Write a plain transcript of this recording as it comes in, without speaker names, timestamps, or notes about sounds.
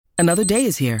Another day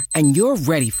is here, and you're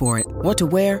ready for it. What to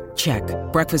wear? Check.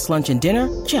 Breakfast, lunch, and dinner?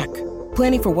 Check.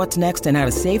 Planning for what's next and how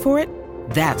to save for it?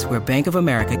 That's where Bank of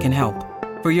America can help.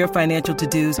 For your financial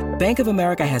to-dos, Bank of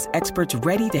America has experts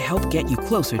ready to help get you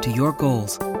closer to your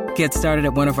goals. Get started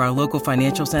at one of our local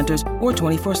financial centers or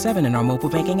 24/7 in our mobile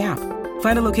banking app.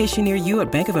 Find a location near you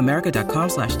at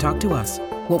bankofamerica.com/talktous.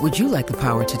 What would you like the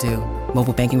power to do?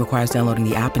 Mobile banking requires downloading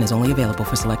the app and is only available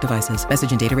for select devices.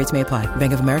 Message and data rates may apply.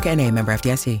 Bank of America N.A., member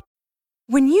FDIC.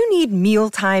 When you need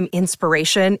mealtime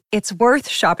inspiration, it's worth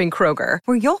shopping Kroger,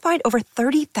 where you'll find over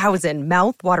 30,000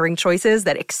 mouth-watering choices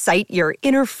that excite your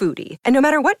inner foodie. And no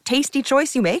matter what tasty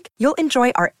choice you make, you'll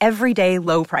enjoy our everyday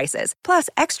low prices, plus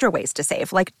extra ways to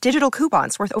save, like digital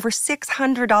coupons worth over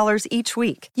 $600 each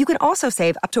week. You can also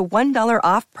save up to $1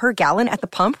 off per gallon at the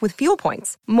pump with fuel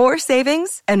points. More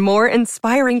savings and more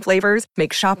inspiring flavors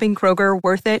make shopping Kroger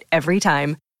worth it every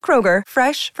time. Kroger,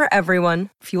 fresh for everyone.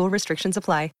 Fuel restrictions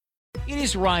apply. It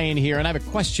is Ryan here, and I have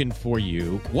a question for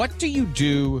you. What do you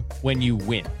do when you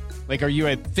win? Like, are you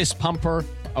a fist pumper,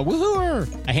 a woohooer,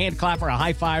 a hand clapper, a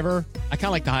high fiver? I kind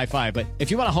of like the high five, but if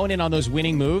you want to hone in on those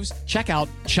winning moves, check out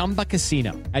Chumba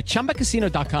Casino. At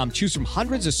ChumbaCasino.com, choose from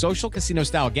hundreds of social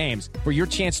casino-style games for your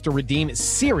chance to redeem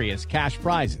serious cash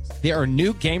prizes. There are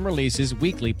new game releases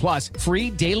weekly, plus free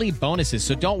daily bonuses,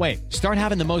 so don't wait. Start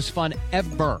having the most fun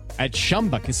ever at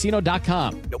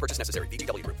ChumbaCasino.com. No purchase necessary.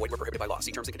 VGW Group. Void where prohibited by law.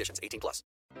 See terms and conditions. 18+.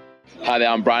 Hi there,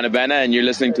 I'm Brian Urbana, and you're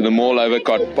listening to the Mall Over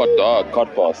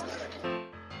Codcast.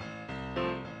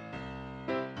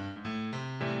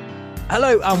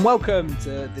 Hello and welcome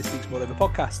to this week's Mall Over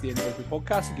Podcast, the only rugby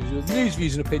podcast that gives you the news,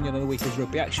 views and opinion on the weekend's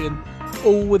rugby action,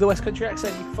 all with a West Country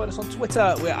accent. You can find us on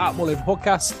Twitter. We're at Mall Over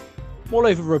Podcast, Mall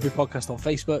Over Rugby Podcast on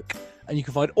Facebook, and you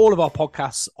can find all of our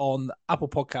podcasts on Apple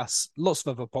Podcasts, lots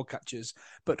of other podcatchers,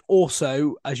 but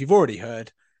also, as you've already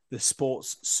heard, the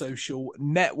Sports Social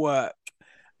Network.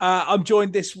 I'm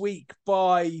joined this week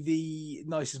by the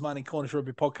nicest man in Cornish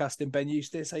Rugby podcasting, Ben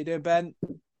Eustace. How you doing, Ben?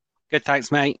 Good,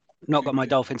 thanks, mate. Not got my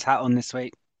Dolphins hat on this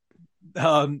week.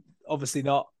 Obviously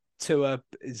not. Tua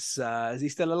is he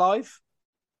still alive?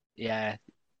 Yeah,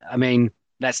 I mean,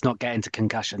 let's not get into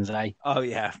concussions, eh? Oh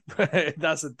yeah,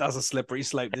 that's a slippery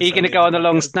slope. Are you going to go on the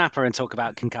long snapper and talk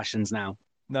about concussions now?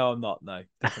 No, I'm not. No,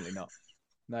 definitely not.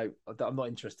 No, I'm not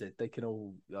interested. They can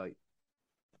all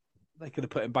they could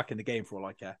have put him back in the game for all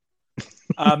I care.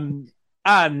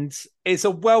 And it's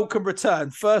a welcome return,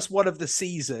 first one of the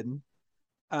season.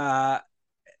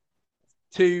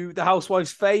 To the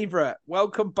Housewives' favourite.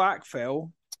 Welcome back,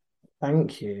 Phil.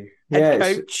 Thank you. Head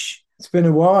coach. It's been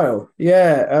a while.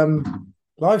 Yeah,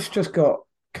 life's just got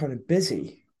kind of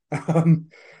busy. I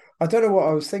don't know what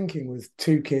I was thinking with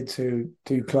two kids who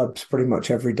do clubs pretty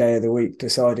much every day of the week,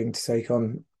 deciding to take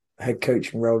on a head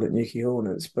coaching role at Newquay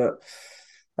Hornets. But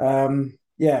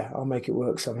yeah, I'll make it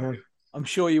work somehow. I'm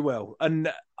sure you will.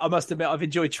 And I must admit, I've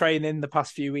enjoyed training the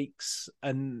past few weeks,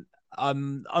 and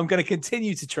I'm going to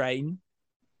continue to train.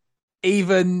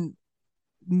 Even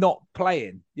not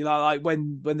playing, like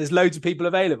when there's loads of people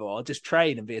available, I'll just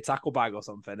train and be a tackle bag or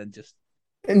something, and just.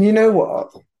 And you know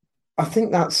what? I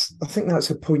think that's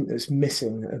a point that's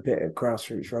missing a bit at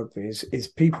grassroots rugby is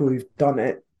people who've done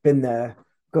it, been there,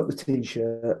 got the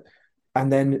t-shirt,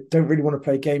 and then don't really want to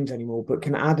play games anymore, but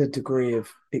can add a degree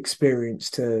of experience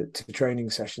to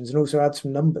training sessions and also add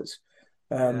some numbers.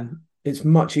 It's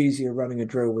much easier running a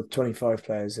drill with 25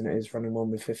 players than it is running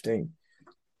one with 15.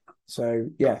 So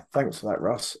yeah, thanks for that,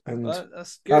 Ross. And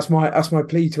that's my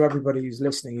plea to everybody who's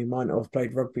listening who might not have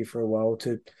played rugby for a while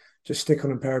to just stick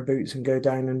on a pair of boots and go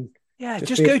down and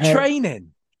just go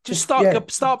training. Just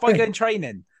start by going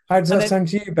training. How does that sound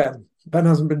to you, Ben? Ben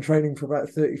hasn't been training for about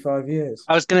 35 years.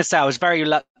 I was going to say I was very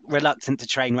reluctant to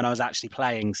train when I was actually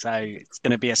playing, so it's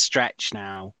going to be a stretch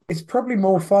now. It's probably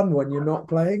more fun when you're not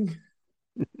playing.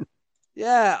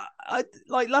 Yeah, it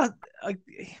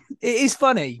is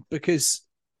funny because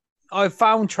I've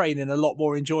found training a lot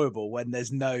more enjoyable when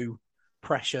there's no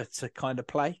pressure to kind of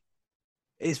play.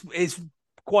 It's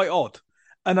quite odd.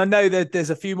 And I know that there's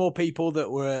a few more people that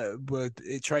were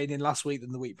training last week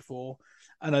than the week before.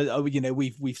 And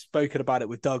we've spoken about it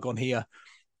with Doug on here.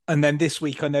 And then this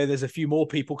week, I know there's a few more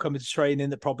people coming to training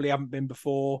that probably haven't been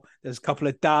before. There's a couple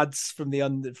of dads from the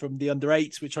under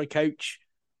eights, which I coach,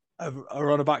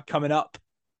 are on about coming up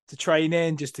to train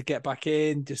in, just to get back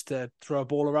in, just to throw a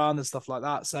ball around and stuff like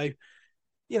that. So,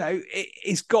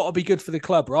 it's got to be good for the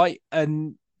club, right?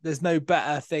 And there's no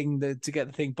better thing to get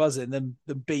the thing buzzing than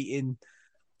beating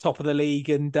top of the league.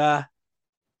 And I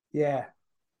know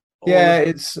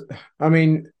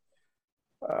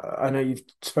you've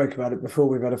spoke about it before.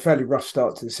 We've had a fairly rough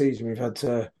start to the season. We've had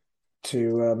to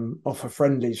to offer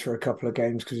friendlies for a couple of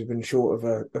games because we've been short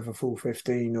of a full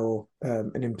 15 or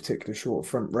and in particular short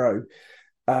front row.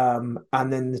 And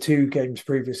then the two games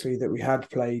previously that we had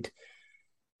played,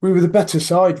 we were the better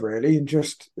side really, and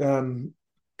just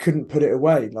couldn't put it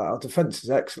away. Like our defence is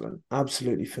excellent,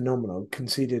 absolutely phenomenal.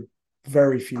 Conceded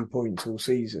very few points all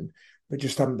season, but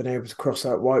just haven't been able to cross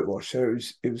that whitewash. So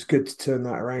it was good to turn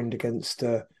that around against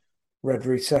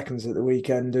Redruth Seconds at the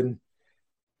weekend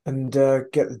and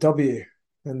get the W.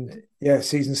 And yeah,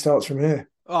 season starts from here.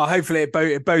 Oh, hopefully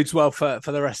it bodes well for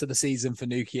the rest of the season for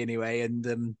Nuki anyway. And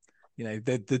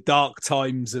the dark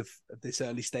times of this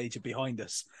early stage are behind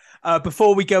us.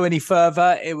 Before we go any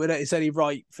further, it's only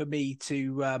right for me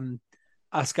to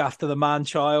ask after the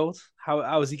man-child.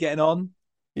 How is he getting on?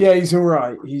 Yeah, he's all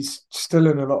right. He's still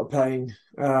in a lot of pain.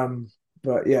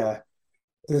 But yeah,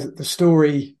 the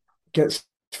story gets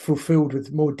fulfilled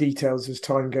with more details as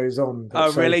time goes on.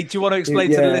 Oh, really? Do you want to explain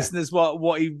to the listeners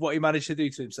what he managed to do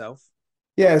to himself?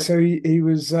 Yeah, so he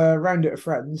was round at a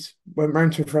friend's, went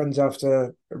round to a friend's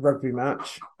after a rugby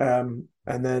match, and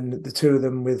then the two of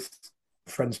them with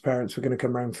friends' parents were going to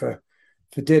come round for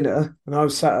dinner, and I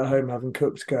was sat at home having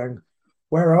cooked going,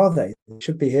 where are they? They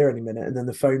should be here any minute, and then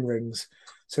the phone rings.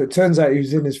 So it turns out he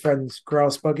was in his friend's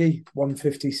grass buggy,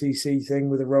 150cc thing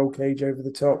with a roll cage over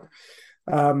the top,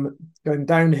 going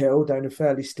downhill, down a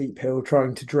fairly steep hill,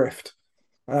 trying to drift,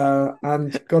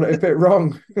 and got it a bit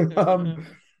wrong.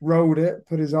 Rolled it,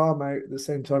 put his arm out at the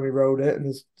same time he rolled it, and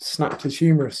has snapped his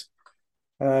humerus.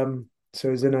 So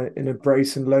he's in a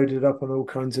brace and loaded up on all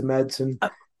kinds of meds and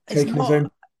taking his own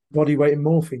body weight in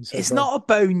morphine. So it's far. not a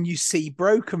bone you see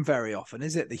broken very often,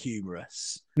 is it? The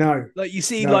humerus. No, like you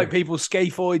see, like people's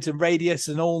scaphoids and radius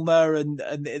and ulnar and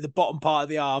the bottom part of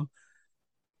the arm,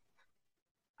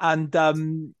 and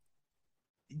the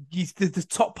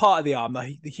top part of the arm,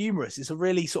 the humerus, is a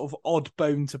really sort of odd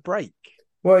bone to break.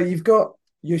 Well, you've got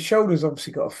your shoulders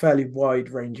obviously got a fairly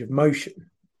wide range of motion,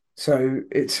 so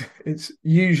it's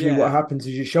usually what happens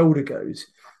is your shoulder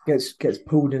gets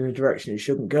pulled in a direction it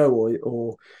shouldn't go,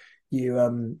 or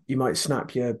you might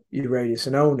snap your radius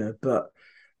and ulnar. But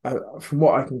from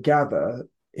what I can gather,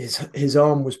 his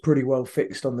arm was pretty well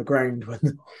fixed on the ground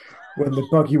when the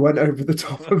buggy went over the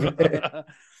top of it.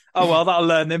 Oh well, that'll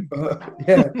learn him.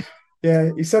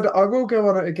 Yeah, he said, I will go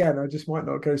on it again. I just might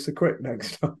not go so quick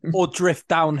next time. Or drift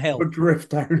downhill.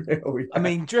 Yeah. I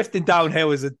mean, drifting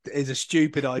downhill is a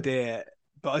stupid idea,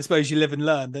 but I suppose you live and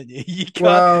learn, don't you? You can't...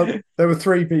 Well, there were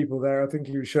 3 people there. I think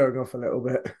he was showing off a little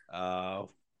bit. Oh,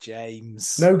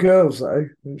 James. No girls, though,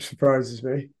 which surprises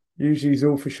me. Usually he's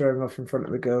all for showing off in front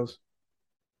of the girls.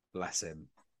 Bless him.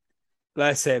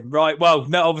 Right. Well,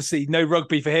 no, obviously no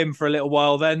rugby for him for a little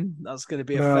while then. That's going to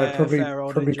be fair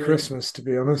old probably injury. Christmas, to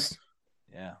be honest.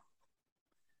 Yeah.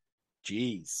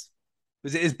 Jeez.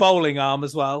 Was it his bowling arm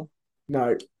as well?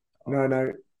 No.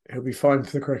 He'll be fine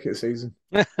for the cricket season.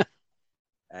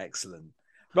 Excellent.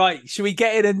 Right. Should we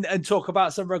get in and talk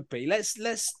about some rugby? Let's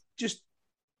just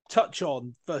touch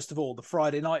on, first of all, the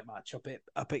Friday night match up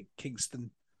at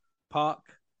Kingston Park.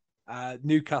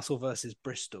 Newcastle versus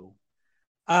Bristol.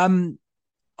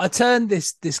 I turned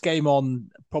this game on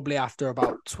probably after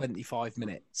about 25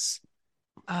 minutes,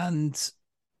 and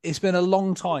it's been a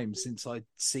long time since I'd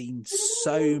seen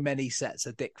so many sets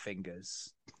of dick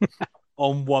fingers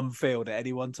on one field at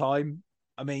any one time.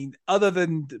 I mean, other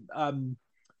than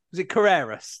was it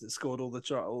Carreras that scored all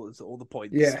the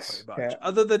points? Yes. Yeah.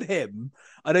 Other than him,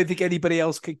 I don't think anybody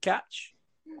else could catch.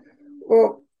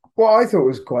 Well, what I thought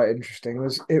was quite interesting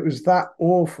was it was that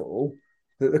awful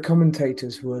that the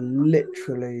commentators were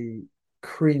literally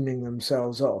creaming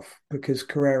themselves off because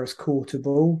Carreras caught a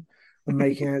ball and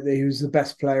making out that he was the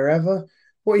best player ever.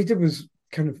 What he did was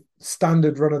kind of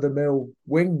standard run-of-the-mill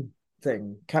wing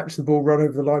thing, catch the ball, run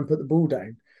over the line, put the ball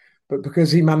down. But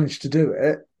because he managed to do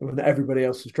it when everybody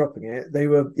else was dropping it, they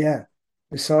were,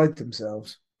 beside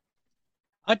themselves.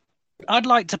 I'd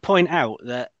like to point out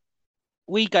that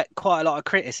we get quite a lot of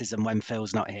criticism when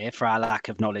Phil's not here for our lack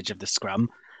of knowledge of the scrum.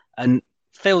 And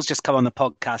Phil's just come on the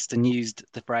podcast and used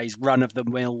the phrase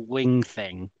run-of-the-mill wing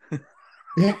thing.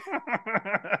 Yeah.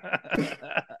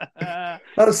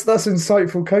 That's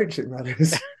insightful coaching, that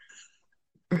is.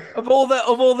 Of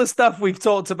all the stuff we've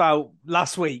talked about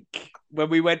last week when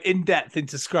we went in depth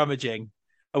into scrummaging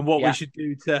and what we should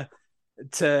do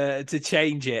to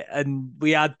change it, and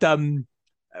we had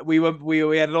we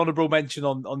had an honourable mention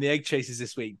on the egg chasers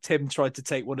this week. Tim tried to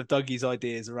take one of Dougie's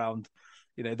ideas around,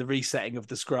 the resetting of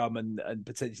the scrum and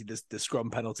potentially the scrum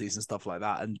penalties and stuff like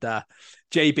that. And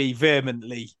JB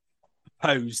vehemently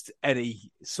opposed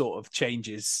any sort of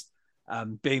changes,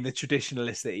 being the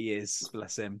traditionalist that he is,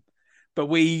 bless him. But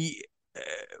we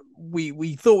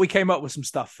we thought we came up with some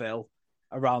stuff, Phil,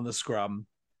 around the scrum,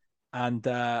 and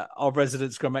our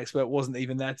resident scrum expert wasn't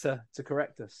even there to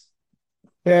correct us.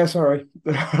 Yeah, sorry.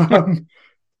 Broken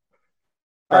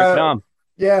arm.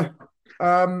 Yeah.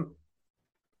 I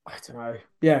don't know.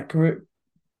 Yeah, can we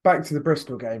back to the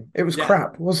Bristol game? It was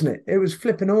crap, wasn't it? It was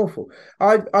flipping awful.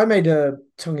 I made a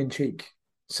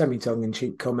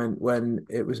semi-tongue-in-cheek comment when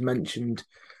it was mentioned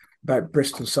about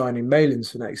Bristol signing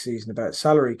Malins for next season about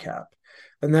salary cap.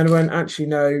 And then I went, actually,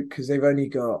 no, because they've only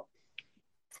got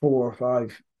 4 or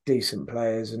 5 decent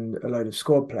players and a load of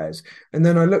squad players. And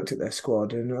then I looked at their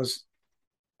squad and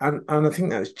I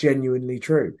think that's genuinely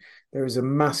true. There is a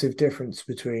massive difference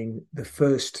between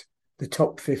the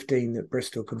top 15 that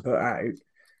Bristol can put out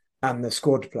and the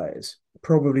squad players,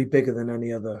 probably bigger than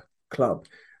any other club.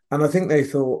 And I think they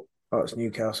thought, oh, it's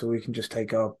Newcastle, we can just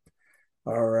take our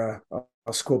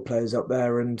squad players up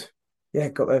there, and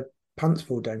got their pants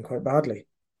pulled down quite badly.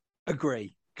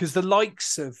 Agree, because the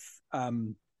likes of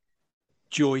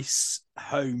Joyce,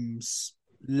 Holmes,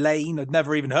 Lane, I'd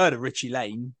never even heard of Richie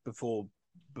Lane before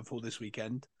this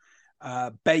weekend.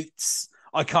 Bates,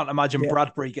 I can't imagine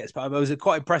Bradbury gets better. I was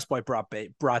quite impressed by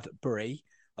Bradbury.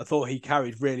 I thought he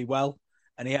carried really well,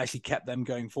 and he actually kept them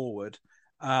going forward.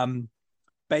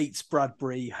 Bates,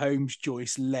 Bradbury, Holmes,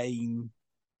 Joyce, Lane.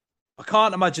 I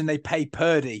can't imagine they pay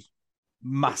Purdy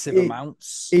massive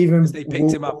amounts. Even they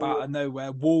picked him up out of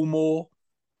nowhere. Woolmore,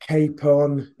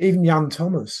 Capon, even Jan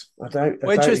Thomas.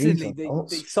 Interestingly,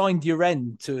 they signed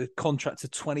Uren to a contract to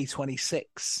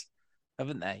 2026,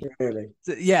 haven't they? Really?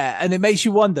 Yeah, and it makes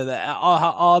you wonder that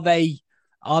are they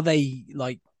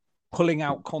like pulling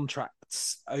out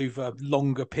contracts over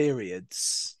longer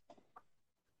periods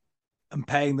and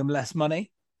paying them less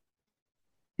money?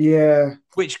 Yeah,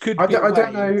 which could be I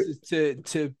don't know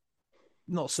to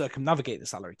not circumnavigate the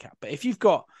salary cap. But if you've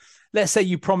got, let's say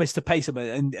you promise to pay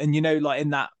someone, and you know, like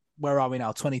in that, where are we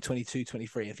now? 2022,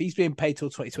 23. If he's being paid till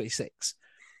 2026,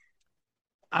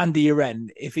 Andy Uren,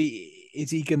 is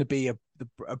he going to be a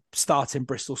starting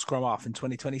Bristol scrum half in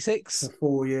 2026? For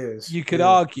 4 years. You could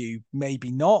argue maybe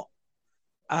not.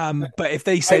 But if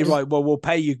they say, right, well, we'll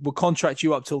pay you, we'll contract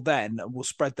you up till then, and we'll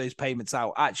spread those payments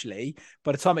out. Actually,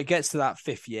 by the time it gets to that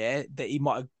 5th year, that he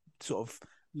might have sort of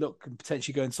look and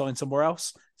potentially go and sign somewhere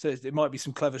else. So it might be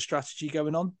some clever strategy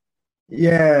going on.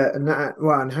 Yeah,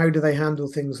 and how do they handle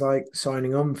things like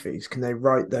signing on fees? Can they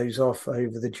write those off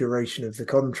over the duration of the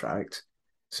contract?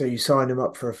 So you sign them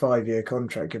up for a 5-year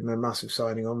contract, give them a massive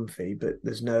signing on fee, but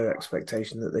there's no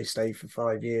expectation that they stay for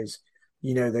 5 years.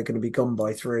 You know they're going to be gone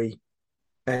by 3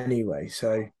 anyway.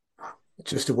 So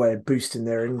just a way of boosting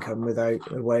their income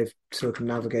without a way of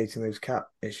circumnavigating those cap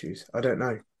issues. I don't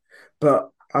know. But,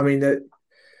 I mean,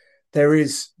 there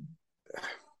is...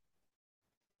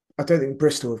 I don't think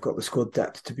Bristol have got the squad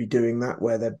depth to be doing that,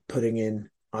 where they're putting in,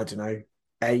 I don't know,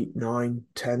 8, 9,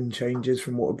 10 changes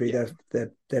from what would be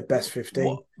their best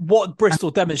 15. What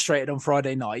Bristol demonstrated on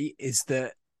Friday night is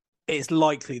that it's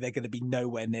likely they're going to be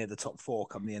nowhere near the top 4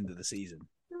 come the end of the season.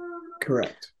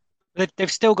 Correct.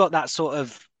 They've still got that sort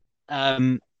of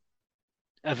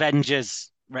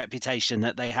Avengers reputation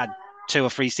that they had 2 or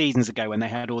 3 seasons ago when they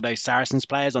had all those Saracens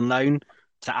players on loan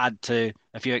to add to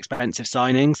a few expensive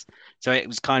signings. So it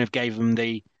was kind of gave them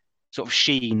the sort of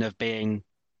sheen of being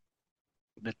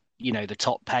the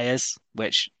top payers,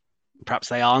 which perhaps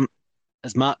they aren't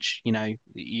as much. You know,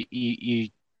 you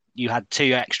had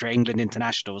 2 extra England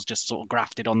internationals just sort of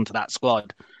grafted onto that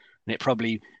squad, and it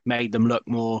probably made them look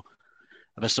more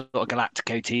of a sort of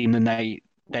Galactico team than they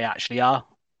actually are.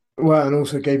 Well, and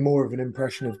also gave more of an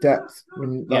impression of depth.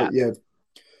 When, I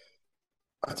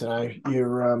don't know,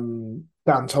 your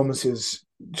Dan Thomas is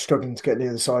struggling to get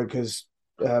near the side because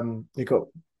they got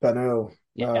Ben Earl.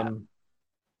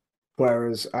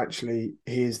 Whereas actually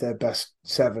he is their best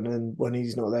 7, and when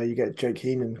he's not there, you get Jake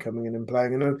Heenan coming in and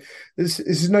playing. And this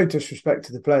is no disrespect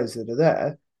to the players that are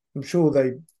there. I'm sure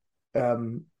they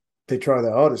try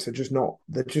their hardest. They're just not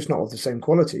of the same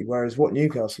quality. Whereas what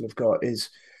Newcastle have got is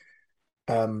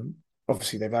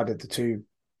obviously they've added the 2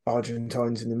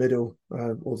 Argentines in the middle,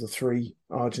 or the 3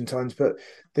 Argentines, but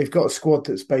they've got a squad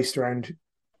that's based around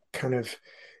kind of,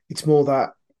 it's more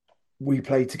that we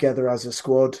play together as a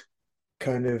squad,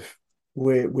 kind of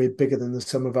we're bigger than the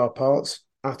sum of our parts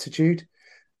attitude,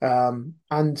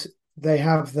 and they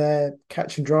have their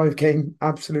catch and drive game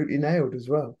absolutely nailed as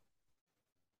well.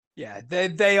 Yeah,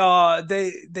 they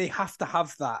have to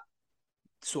have that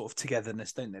sort of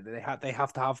togetherness, don't they? They have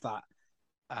to have that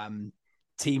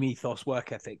team ethos,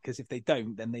 work ethic, because if they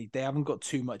don't, then they haven't got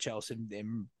too much else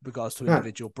in regards to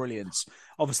individual brilliance.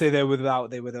 Obviously, they were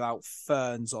without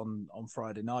Ferns on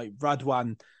Friday night.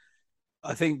 Radwan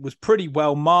I think was pretty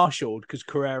well marshalled because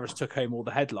Carreras took home all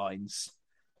the headlines.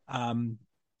 And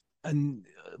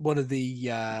one of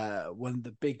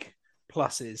the big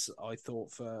pluses I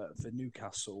thought for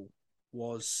Newcastle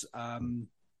was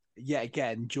yet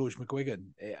again George McGuigan,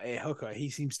 a hooker. He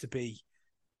seems to be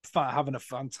having a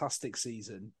fantastic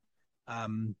season,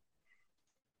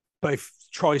 both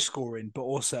try scoring but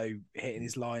also hitting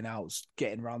his line outs,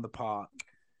 getting around the park.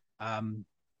 And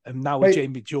now with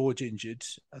Jamie George injured,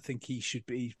 I think he's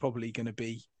probably going to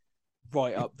be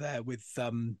right up there with.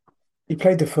 He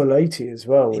played the full 80 as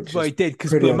well. Well, he did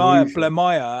because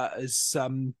Blemire is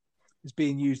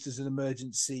being used as an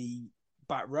emergency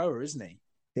back rower, isn't he?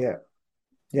 Yeah.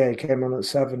 Yeah, he came on at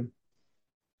 7.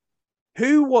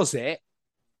 Who was it?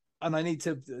 And I need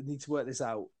to work this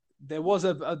out. There was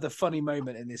the funny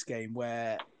moment in this game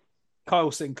where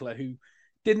Kyle Sinclair, who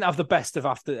didn't have the best of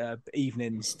after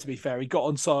evenings, to be fair, he got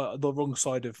on the wrong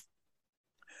side of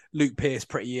Luke Pearce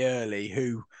pretty early,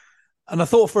 and I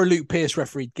thought for a Luke Pearce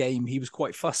refereed game, he was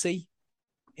quite fussy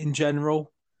in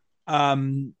general.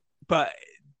 But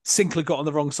Sinclair got on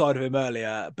the wrong side of him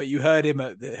earlier, but you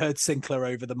heard Sinclair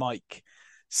over the mic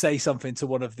say something to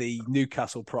one of the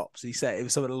Newcastle props. He said it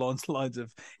was something along the lines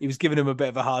of he was giving him a bit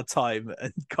of a hard time,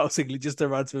 and Kyle Sinclair just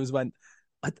turned around to him and went,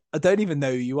 I don't even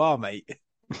know who you are, mate.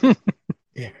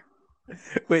 Yeah.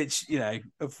 Which,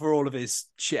 for all of his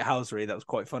shithousery, that was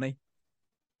quite funny.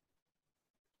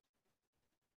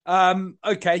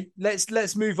 Okay,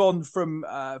 let's move on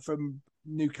from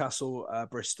Newcastle,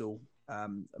 Bristol. A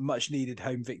much needed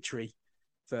home victory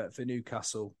for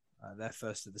Newcastle, their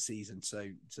first of the season. So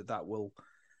that will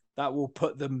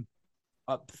put them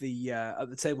up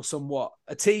the table somewhat.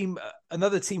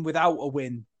 Another team without a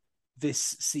win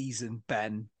this season,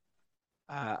 Ben,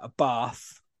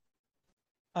 Bath.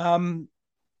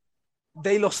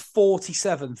 They lost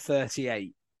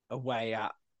 47-38 away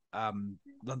at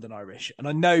London Irish. And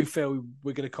I know, Phil,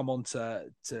 we're going to come on to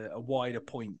a wider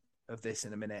point of this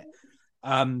in a minute.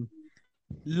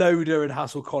 Loader and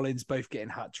Hassel Collins both getting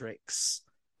hat-tricks.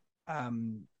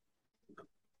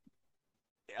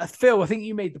 Phil, I think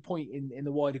you made the point in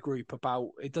the wider group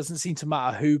about it doesn't seem to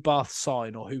matter who Bath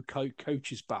sign or who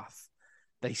coaches Bath.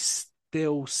 They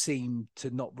still seem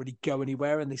to not really go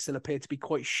anywhere and they still appear to be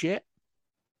quite shit.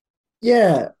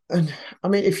 Yeah. And I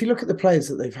mean, if you look at the players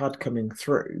that they've had coming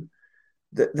through,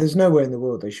 there's nowhere in the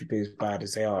world they should be as bad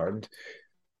as they are. And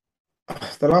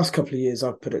the last couple of years,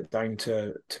 I've put it down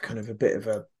to kind of a bit of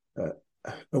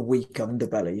a weak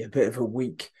underbelly, a bit of a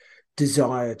weak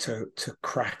desire to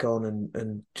crack on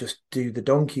and just do the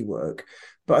donkey work.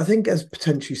 But I think there's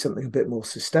potentially something a bit more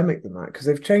systemic than that because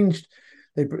they've changed.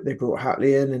 They brought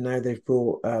Hatley in, and now they've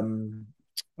brought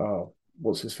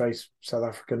what's his face, South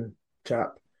African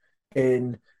chap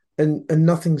in, and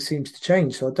nothing seems to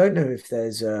change. So I don't know if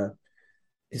is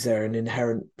there an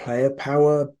inherent player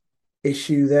power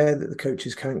issue there that the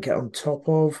coaches can't get on top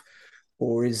of,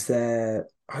 or is there?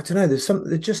 I don't know.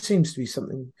 There just seems to be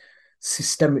something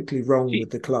systemically wrong with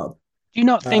the club. Do you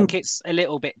not think it's a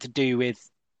little bit to do with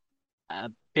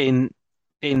being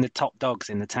the top dogs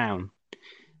in the town?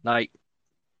 Like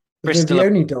Bristol, they're the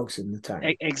only dogs in the town.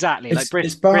 Exactly. It's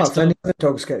Bath. Bristol, any other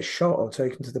dogs get shot or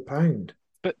taken to the pound.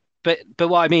 But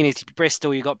what I mean is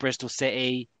Bristol. You got Bristol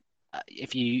City.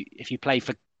 If you play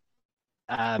for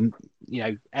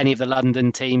any of the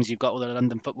London teams, you've got all the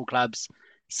London football clubs.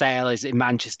 Sale is in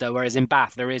Manchester, whereas in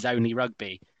Bath there is only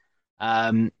rugby,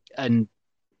 and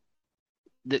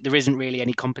there isn't really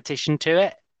any competition to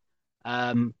it.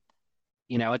 I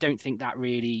don't think that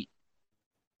really.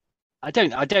 I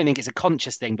don't think it's a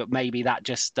conscious thing, but maybe that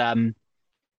just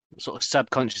sort of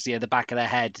subconsciously at the back of their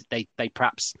head, they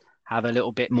perhaps have a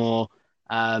little bit more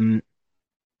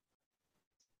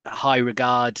high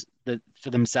regard for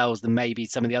themselves than maybe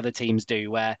some of the other teams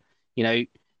do. Where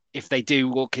if they do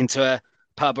walk into a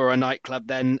pub or a nightclub,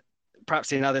 then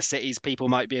perhaps in other cities people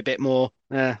might be a bit more.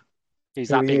 Who's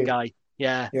that big guy?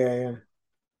 Yeah.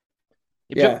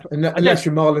 Unless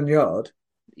you're Marlon Yard,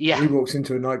 yeah, he walks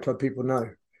into a nightclub, people know.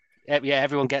 Yeah,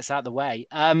 everyone gets out of the way.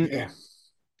 Yeah.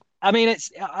 I mean,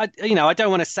 I don't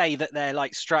want to say that they're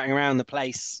like strutting around the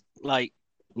place like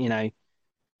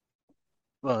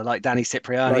like Danny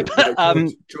Cipriani, like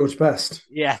George Best.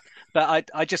 Yeah, but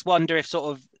I just wonder if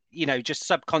sort of just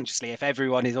subconsciously, if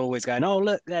everyone is always going, oh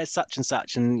look, there's such and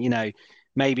such, and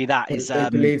maybe that is they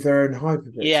believe their own hype a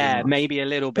bit. Yeah, maybe a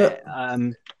little bit. I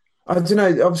don't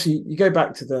know. Obviously, you go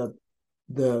back to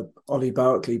the Ollie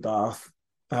Barkley Bath,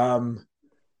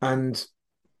 and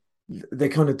they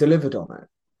kind of delivered on it,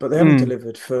 but they haven't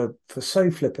delivered for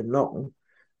so flipping long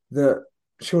that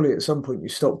surely at some point you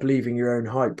stop believing your own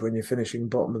hype when you're finishing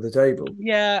bottom of the table.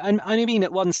 Yeah, and I mean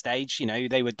at one stage,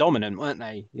 they were dominant, weren't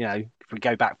they? If we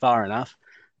go back far enough.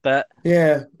 But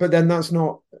Yeah, but then that's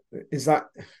not. Is that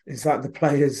the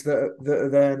players that are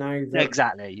there now that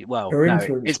exactly. Well, are no,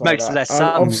 influenced it's by most of that? their sons,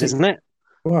 Obviously, isn't it?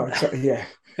 well, exactly, yeah.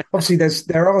 Obviously,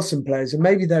 there are some players, and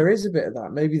maybe there is a bit of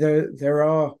that. Maybe there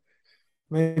are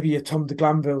maybe a Tom de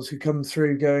Glanvilles who come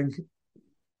through going, "Do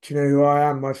you know who I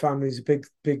am? My family's a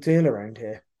big deal around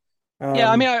here." Yeah,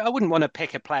 I mean, I wouldn't want to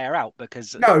pick a player out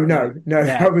because No.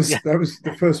 yeah, That was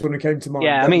the first one who came to mind.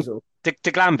 yeah. I That mean, was all.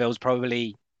 de Glanville's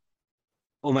probably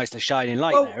almost a shining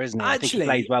light Well, there, isn't he? I think he actually,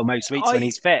 plays well most weeks when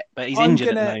he's fit, but he's I'm injured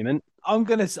at the gonna moment. I'm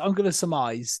gonna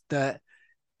surmise that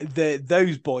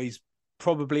those boys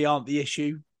probably aren't the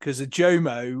issue because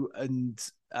Jomo and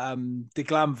de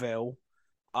Glanville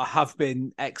have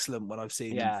been excellent when I've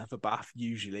seen them for Bath.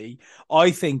 Usually,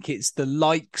 I think it's the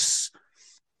likes,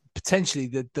 potentially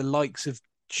the likes of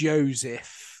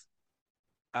Joseph,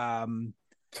 Tom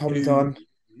Dunn.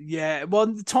 Yeah,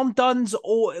 well, Tom Dunn's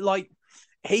or like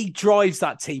he drives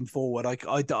that team forward. I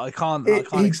can't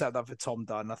accept that for Tom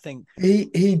Dunn. I think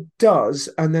he does,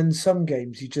 and then some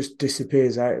games he just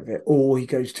disappears out of it, or he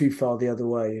goes too far the other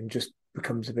way and just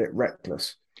becomes a bit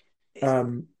reckless.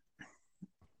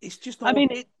 It's just. I mean,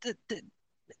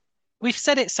 we've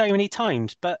said it so many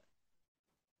times, but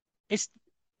it's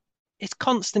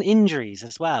constant injuries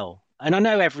as well. And I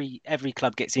know every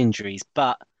club gets injuries,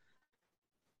 but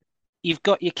you've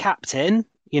got your captain,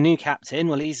 your new captain.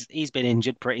 Well, he's been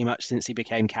injured pretty much since he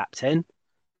became captain.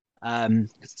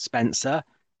 Spencer.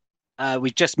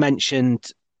 We've just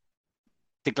mentioned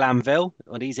de Glanville.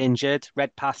 Well, he's injured.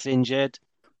 Redpath's injured.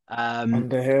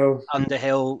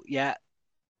 Underhill, yeah.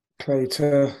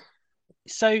 Claytor.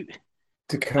 So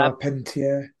De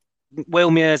Carpentier. Will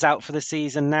Muir's out for the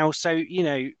season now. So,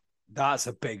 that's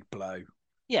a big blow.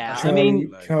 Yeah,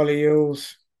 Charlie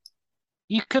Eels.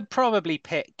 You could probably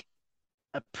pick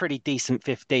a pretty decent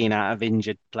 15 out of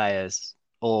injured players,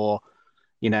 or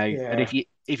and if you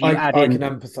add in, I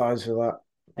can empathise with that.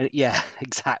 Yeah,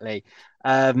 exactly.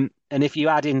 And if you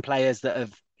add in players that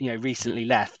have recently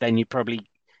left, then you're probably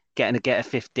getting to get a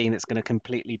 15 that's going to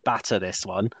completely batter this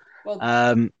one.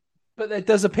 Well, but there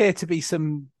does appear to be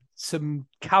some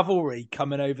cavalry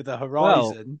coming over the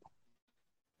horizon,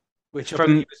 which I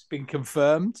believe has been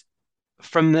confirmed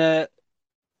from the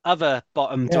other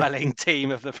bottom dwelling team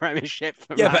of the Premiership.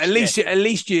 Yeah, but at least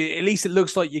it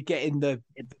looks like you're getting the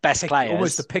best players,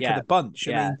 almost the pick of the bunch.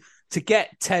 I mean, to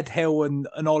get Ted Hill and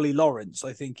Ollie Lawrence,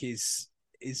 I think is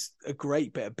a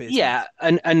great bit of business. Yeah,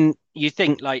 and you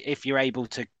think like if you're able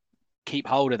to keep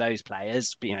hold of those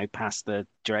players, past the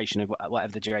duration of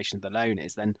whatever the duration of the loan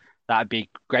is, then that'd be a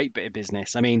great bit of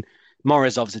business. I mean,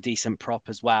 Morozov's a decent prop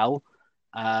as well,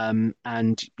 and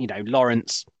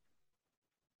Lawrence.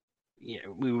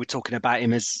 We were talking about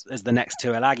him as the next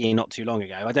Tuilagi not too long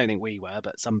ago. I don't think we were,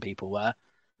 but some people were.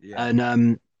 Yeah.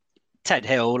 And Ted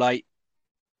Hill,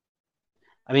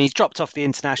 he's dropped off the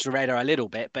international radar a little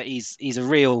bit, but he's a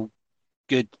real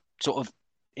good sort of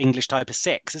English type of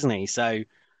six, isn't he? So,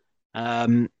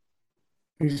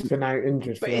 who's been out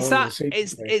injured? But it's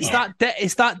that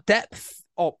depth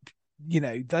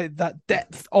that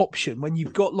depth option when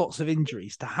you've got lots of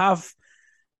injuries to have,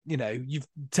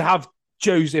 to have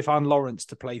Joseph and Lawrence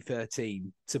to play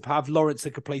 13, to have Lawrence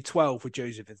that could play 12 with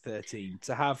Joseph at 13,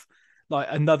 to have like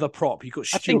another prop. You've got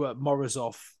Stuart,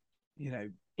 Morozov,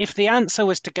 If the answer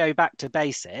was to go back to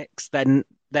basics, then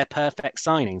they're perfect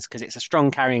signings because it's a strong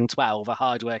carrying 12, a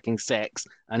hard-working 6,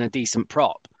 and a decent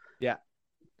prop. Yeah.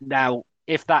 Now,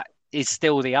 if that is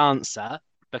still the answer,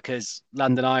 because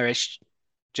London Irish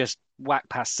just whacked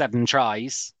past 7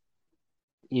 tries,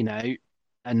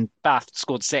 and Bath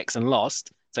scored 6 and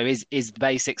lost. So is the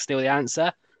basic still the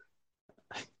answer?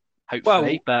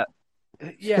 Hopefully, but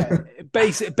yeah,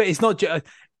 basic. But it's not just.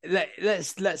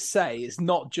 Let's say it's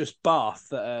not just Bath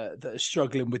that are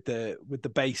struggling with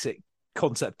the basic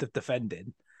concept of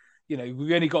defending.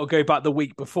 We've only got to go back the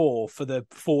week before for the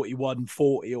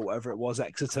 41-40 or whatever it was,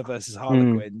 Exeter versus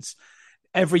Harlequins.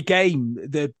 Every game,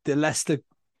 the Leicester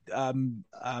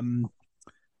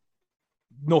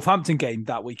Northampton game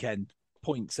that weekend.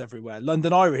 Points everywhere.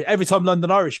 London Irish. Every time London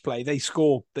Irish play, they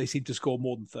seem to score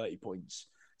more than 30 points.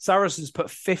 Saracens put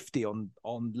 50 on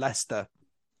Leicester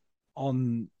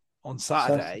on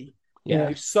Saturday.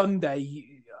 Yeah.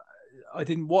 Sunday, I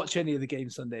didn't watch any of the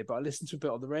games Sunday, but I listened to a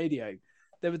bit on the radio.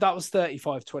 That was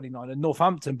 35-29, and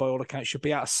Northampton, by all accounts, should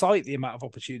be out of sight the amount of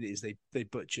opportunities they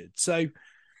butchered. So,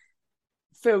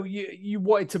 Phil, you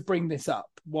wanted to bring this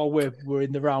up while we're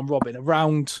in the round robin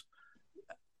around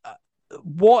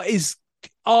what is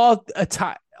our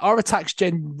are attacks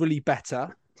generally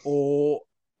better, or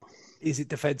is it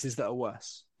defenses that are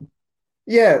worse?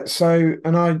 Yeah, so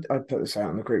and I put this out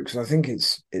in the group because I think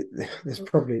there's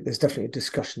definitely a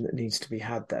discussion that needs to be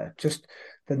had there. Just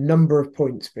the number of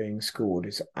points being scored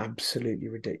is absolutely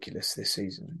ridiculous this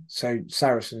season. So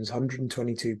Saracens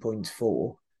 122 points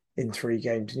for in 3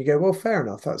 games, and you go, well, fair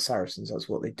enough, that's Saracens, that's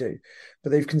what they do. But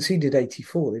they've conceded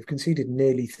 84. They've conceded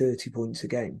nearly 30 points a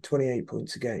game, 28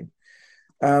 points a game.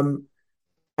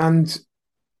 And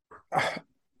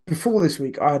before this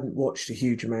week, I hadn't watched a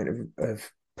huge amount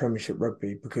of Premiership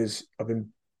rugby because I've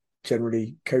been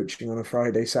generally coaching on a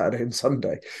Friday, Saturday, and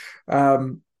Sunday. But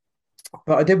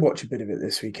I did watch a bit of it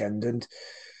this weekend, and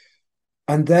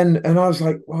I was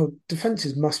like, well,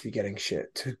 defences must be getting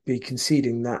shit to be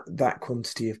conceding that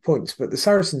quantity of points. But the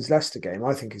Saracens Leicester game,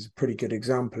 I think, is a pretty good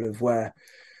example of where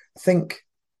I think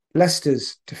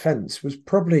Leicester's defence was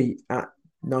probably at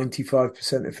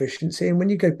 95% efficiency. And when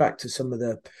you go back to some of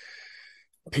the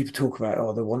people talk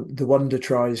about the wonder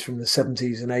tries from the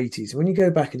 70s and 80s. And when you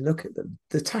go back and look at them,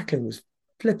 the tackling was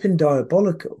flipping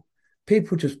diabolical.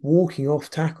 People just walking off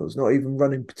tackles, not even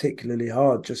running particularly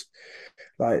hard. Just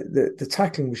like the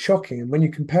tackling was shocking. And when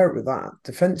you compare it with that,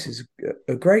 defences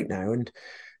are great now. And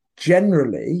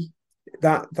generally,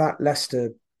 that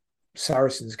Leicester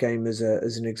Saracens game as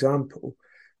an example,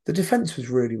 the defence was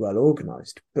really well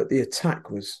organised, but the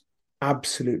attack was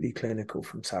absolutely clinical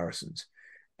from Saracens.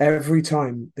 Every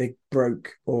time they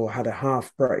broke or had a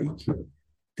half break,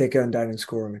 they're going down and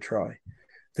scoring a try.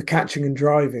 The catching and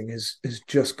driving has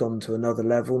just gone to another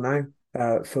level now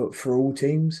for all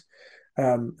teams.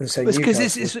 And so it's because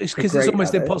it's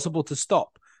almost impossible to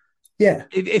stop. Yeah,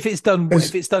 if it's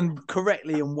done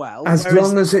correctly and well. As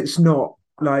long as it's not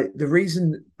like the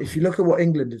reason. If you look at what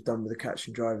England have done with the catch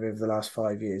and drive over the last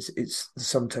 5 years, it's the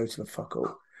sum total of fuck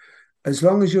all. As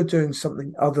long as you're doing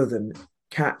something other than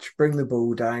catch, bring the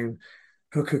ball down,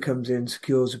 hooker comes in,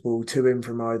 secures the ball, 2 in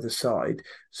from either side.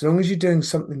 As long as you're doing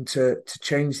something to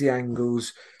change the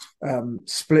angles,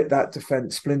 split that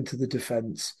defence, splinter the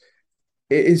defence,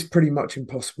 it is pretty much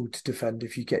impossible to defend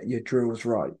if you get your drills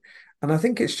right. And I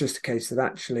think it's just a case that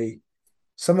actually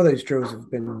some of those drills have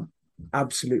been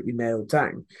absolutely nailed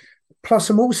down. Plus,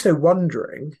 I'm also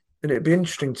wondering, and it'd be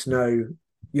interesting to know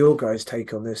your guys'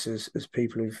 take on this as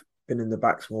people who've been in the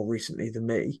backs more recently than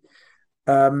me.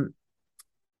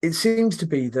 It seems to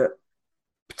be that,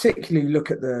 particularly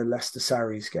look at the Leicester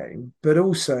Sarries game, but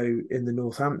also in the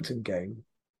Northampton game,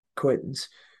 Quins,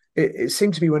 it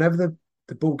seemed to be whenever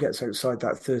the ball gets outside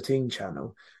that 13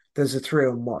 channel, there's a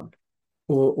 3-on-1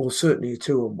 or certainly a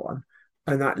 2-on-1,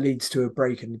 and that leads to a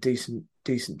break and a decent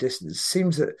distance. It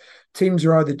seems that teams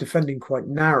are either defending quite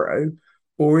narrow,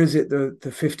 or is it the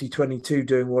 50-22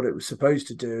 doing what it was supposed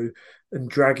to do and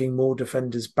dragging more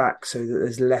defenders back so that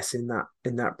there's less in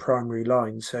that primary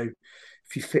line? So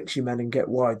if you fix your men and get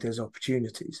wide, there's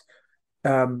opportunities.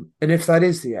 And if that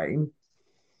is the aim,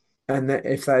 and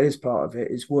if that is part of it,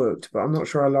 it's worked. But I'm not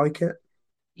sure I like it.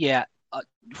 Yeah,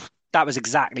 that was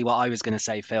exactly what I was going to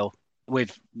say, Phil,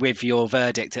 with your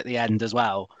verdict at the end as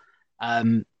well.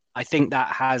 I think that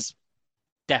has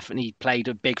definitely played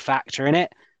a big factor in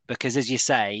it. Because as you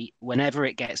say, whenever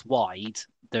it gets wide,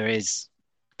 there is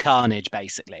carnage,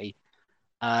 basically.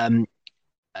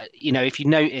 If you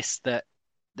notice that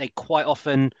they quite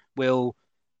often will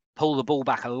pull the ball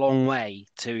back a long way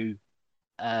to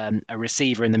a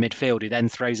receiver in the midfield who then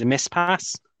throws a miss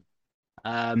pass.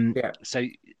 And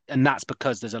that's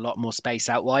because there's a lot more space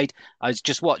out wide. I was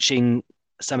just watching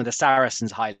some of the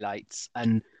Saracens highlights,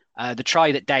 and the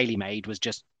try that Daly made was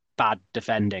just bad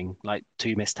defending, like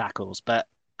 2 missed tackles. But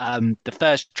the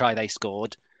first try they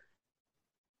scored,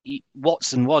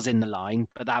 Watson was in the line,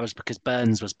 but that was because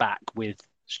Burns was back with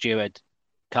Stewart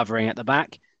covering at the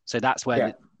back. So that's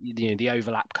where the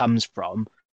overlap comes from.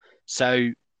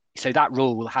 So that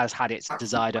rule has had its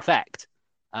desired effect.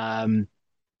 But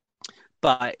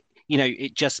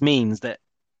it just means that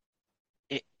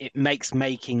it makes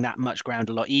making that much ground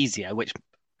a lot easier, which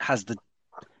has the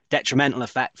detrimental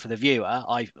effect for the viewer,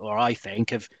 I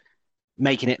think, of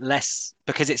making it less,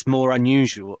 because it's more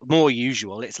usual,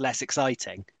 it's less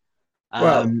exciting.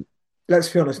 Well, let's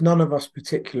be honest, none of us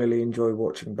particularly enjoy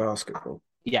watching basketball.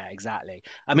 Yeah, exactly.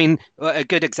 I mean, a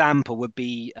good example would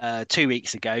be 2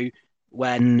 weeks ago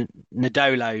when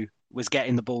Nadolo was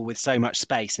getting the ball with so much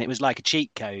space, and it was like a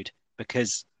cheat code,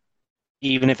 because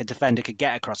even if a defender could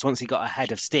get across, once he got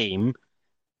ahead of steam,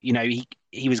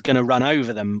 he was going to run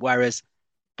over them. Whereas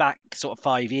back sort of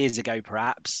 5 years ago,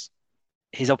 perhaps,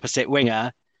 his opposite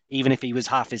winger, even if he was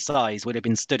half his size, would have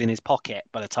been stood in his pocket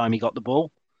by the time he got the ball.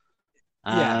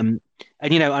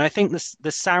 And and I think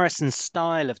the Saracen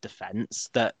style of defense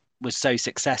that was so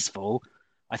successful,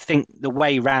 I think the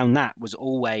way round that was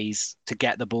always to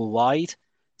get the ball wide.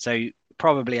 So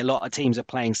probably a lot of teams are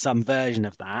playing some version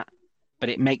of that, but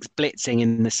it makes blitzing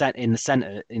in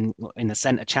the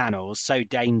center channels so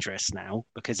dangerous now,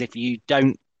 because if you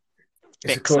don't It's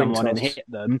a fix coin someone and toss. hit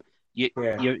them,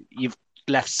 Yeah. you've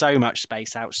left so much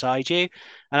space outside you.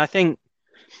 And I think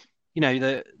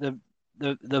the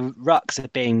rucks are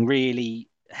being really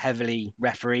heavily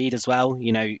refereed as well.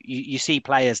 You see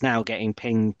players now getting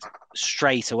pinged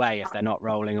straight away if they're not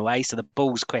rolling away, so the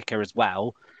ball's quicker as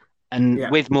well. And Yeah.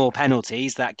 with more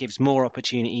penalties, that gives more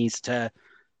opportunities to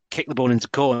kick the ball into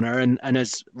corner. And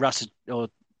as Russ, or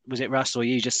was it Russ or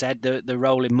you just said, the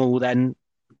rolling maul then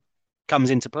comes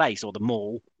into place, or the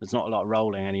maul. There's not a lot of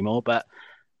rolling anymore, but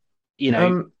you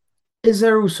know, Is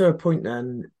there also a point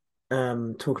then,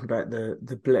 talking about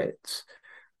the blitz?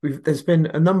 There's been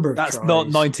a number of That's tries. not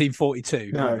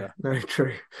 1942. No, either. no,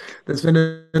 true. There's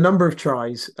been a number of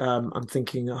tries. I'm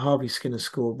thinking Harvey Skinner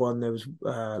scored one. There was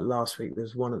last week.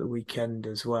 There's one at the weekend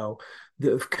as well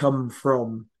that have come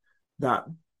from that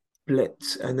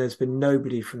blitz, and there's been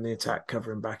nobody from the attack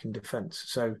covering back in defence.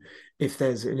 So if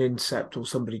there's an intercept or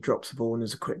somebody drops the ball and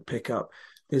there's a quick pickup,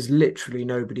 there's literally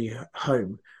nobody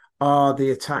home. Are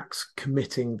the attacks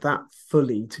committing that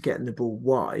fully to getting the ball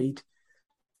wide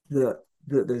that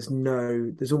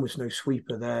there's almost no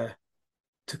sweeper there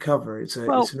to cover? It's an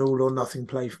all or nothing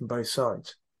play from both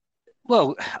sides.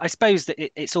 Well, I suppose that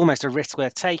it's almost a risk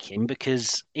worth taking,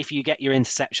 because if you get your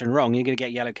interception wrong, you're going to get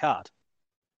a yellow card.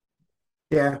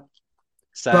 Yeah.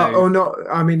 So, but or not.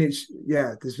 I mean,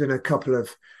 there's been a couple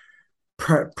of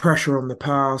pressure on the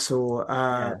pass, or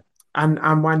and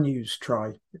Wanyu's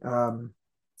try,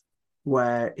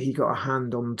 where he got a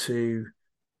hand onto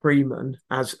Freeman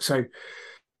I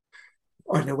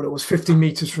don't know what it was, 15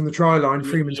 metres from the try line.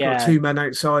 Freeman's got two men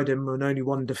outside him and only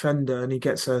one defender, and he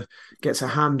gets a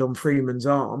hand on Freeman's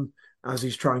arm as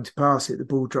he's trying to pass it. The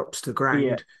ball drops to the ground.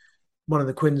 Yeah. One of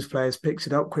the Quins players picks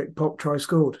it up, quick pop, try,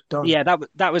 scored, done. Yeah,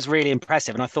 that was really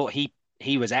impressive, and I thought he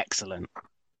was excellent.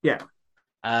 Yeah.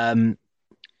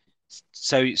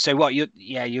 So what you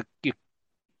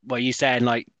saying,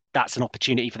 like, that's an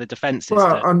opportunity for the defences?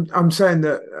 Well, I'm saying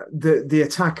that the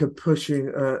attack are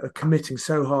committing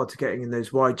so hard to getting in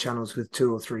those wide channels with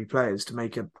two or three players to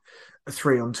make a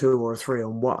 3-on-2 or a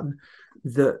 3-on-1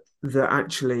 that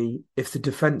actually, if the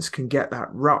defence can get that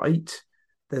right,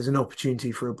 there's an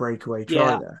opportunity for a breakaway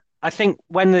try there. I think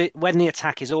when the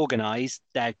attack is organised,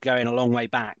 they're going a long way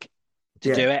back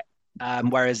to do it.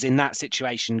 Whereas in that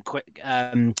situation,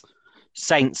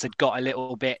 Saints had got a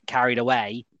little bit carried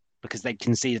away because they'd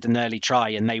conceded an early try,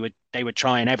 and they were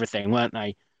trying everything, weren't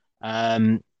they?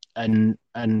 And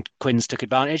Quins took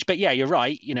advantage. But yeah, you're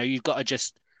right. You've got to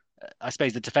just, I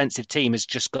suppose the defensive team has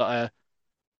just got to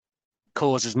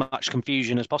cause as much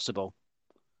confusion as possible.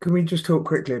 Can we just talk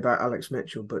quickly about Alex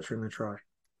Mitchell butchering the try?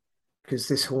 Because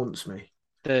this haunts me.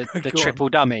 The triple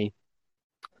dummy.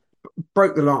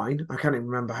 Broke the line. I can't even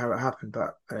remember how it happened,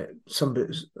 but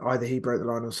either he broke the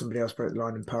line or somebody else broke the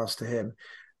line and passed to him.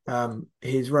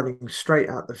 He's running straight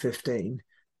at the 15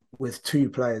 with two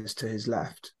players to his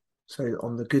left, so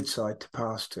on the good side to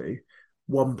pass to,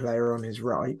 one player on his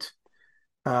right.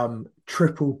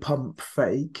 Triple pump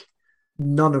fake,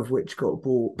 none of which got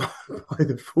bought by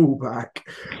the fullback,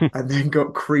 and then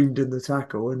got creamed in the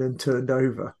tackle and then turned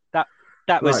over.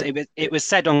 That was it was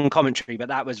said on commentary, but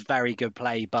that was very good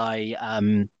play by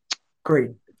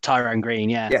Tyrone Green.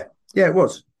 Yeah, it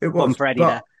was. One for Eddie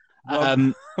there.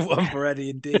 One for Eddie,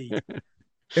 indeed.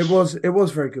 It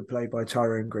was very good play by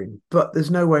Tyrone Green, but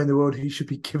there's no way in the world he should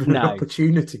be given an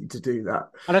opportunity to do that.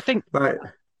 And I think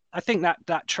that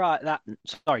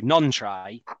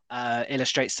non-try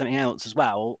illustrates something else as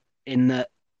well, in that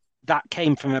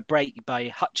came from a break by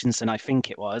Hutchinson, I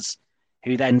think it was,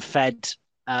 who then fed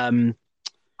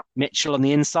Mitchell on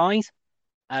the inside,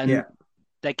 and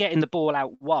they're getting the ball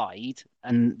out wide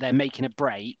and they're making a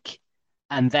break,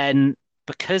 and then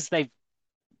because they've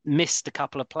missed a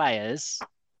couple of players,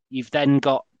 you've then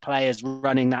got players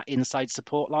running that inside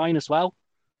support line as well.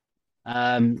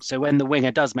 So when the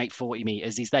winger does make 40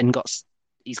 meters, he's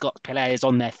got players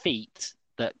on their feet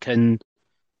that can,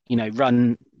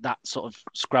 run that sort of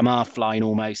scrum half line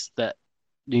almost that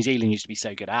New Zealand used to be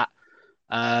so good at,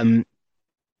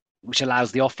 which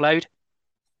allows the offload.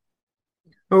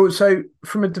 Oh, so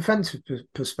from a defensive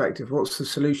perspective, what's the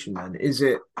solution then? Is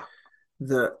it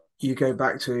that you go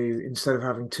back to, instead of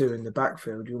having two in the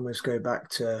backfield, you almost go back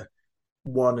to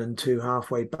 1 and 2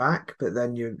 halfway back, but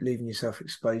then you're leaving yourself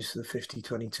exposed to the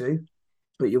 50-22,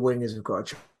 but your wingers have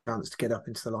got a chance to get up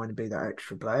into the line and be that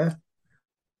extra player?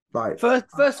 Like,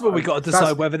 First of all, we got to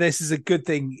decide whether this is a good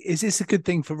thing. Is this a good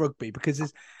thing for rugby?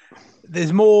 Because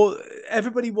there's more.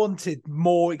 Everybody wanted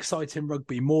more exciting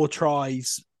rugby, more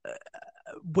tries,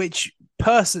 which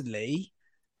personally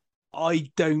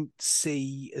I don't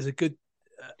see as a good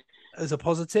as a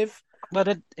positive.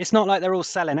 But it's not like they're all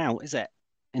selling out, is it?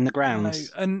 In the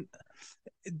grounds. No, and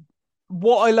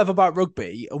what I love about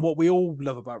rugby, and what we all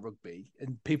love about rugby,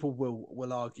 and people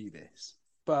will argue this,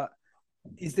 but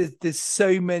is there's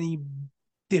so many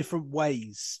different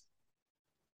ways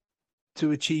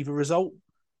to achieve a result,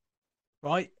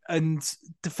 right? And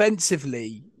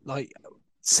defensively, like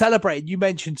celebrating, you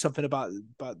mentioned something about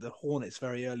the Hornets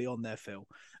very early on there, Phil,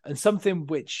 and something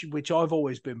which I've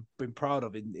always been proud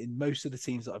of in most of the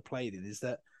teams that I played in is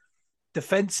that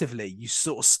defensively you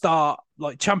sort of start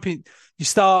like champion. You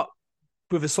start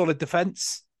with a solid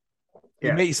defense.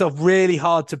 You make yourself really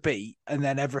hard to beat, and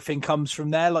then everything comes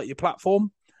from there, like your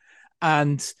platform.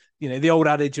 And the old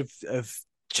adage of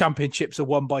championships are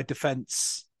won by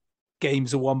defense,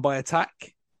 games are won by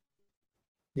attack.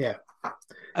 Yeah.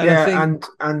 And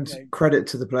and credit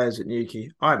to the players at Newquay.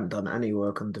 I haven't done any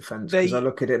work on defence because I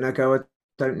look at it and I go, I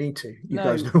don't need to. You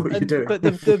guys know what you're doing. But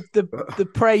the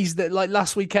praise that, like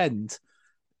last weekend,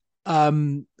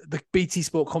 the BT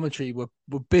Sport commentary were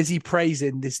busy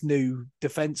praising this new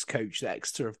defence coach that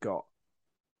Exeter have got.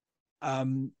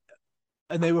 And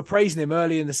they were praising him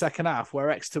early in the second half, where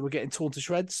Exeter were getting torn to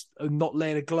shreds and not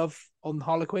laying a glove on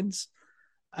Harlequins.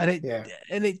 And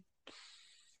it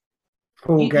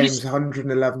 4 games,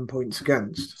 111 points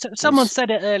against. Someone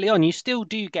said it early on. You still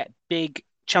do get big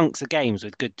chunks of games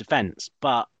with good defence,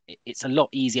 but it's a lot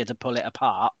easier to pull it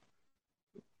apart.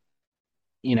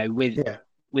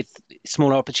 With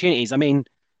smaller opportunities. I mean,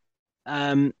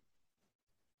 I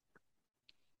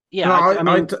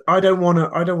don't want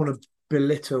to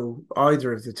belittle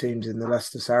either of the teams in the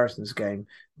Leicester Saracens game,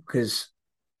 because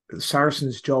the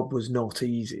Saracens' job was not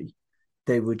easy.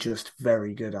 They were just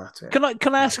very good at it.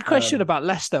 Can I ask a question about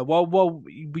Leicester? Well,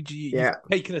 you've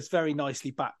taken us very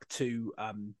nicely back to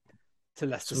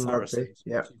Leicester Saracens,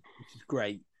 which is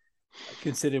great,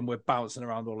 considering we're bouncing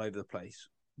around all over the place.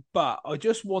 But I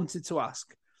just wanted to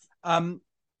ask,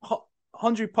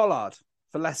 Handré Pollard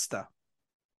for Leicester,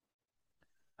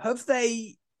 have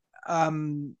they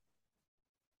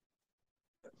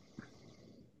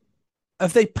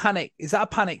panicked? Is that a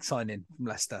panic signing from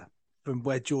Leicester, from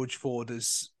where George Ford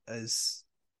has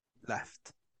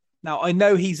left? Now, I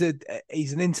know he's an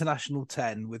international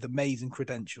 10 with amazing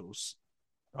credentials,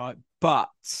 right? But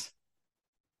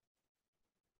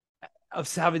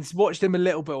having watched him a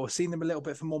little bit or seen him a little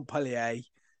bit from Montpellier,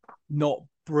 not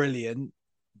brilliant.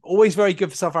 Always very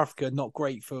good for South Africa, not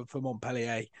great for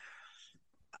Montpellier.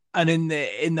 And in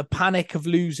the panic of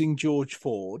losing George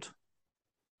Ford,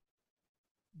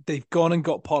 they've gone and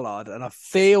got Pollard, and I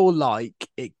feel like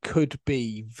it could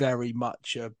be very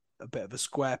much a bit of a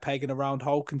square peg in a round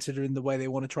hole, considering the way they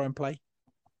want to try and play.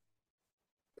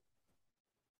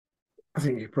 I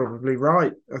think you're probably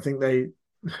right. I think they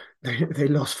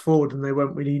lost Ford and they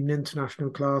went, we need an international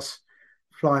class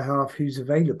fly half who's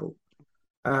available.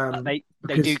 They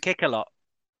do kick a lot.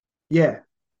 Yeah,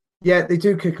 they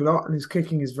do kick a lot, and his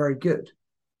kicking is very good.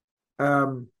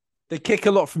 They kick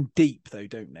a lot from deep, though,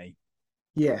 don't they?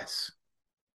 Yes.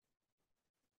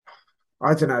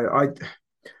 I don't know.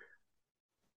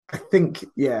 I think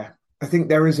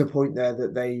there is a point there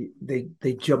that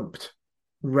they jumped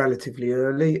relatively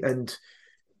early, and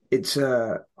it's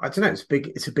I don't know.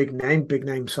 It's a big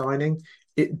name signing.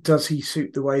 Does he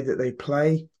suit the way that they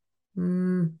play?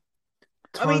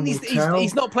 I mean,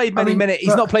 he's not played many minutes.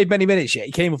 He's not played many minutes yet.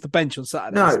 He came off the bench on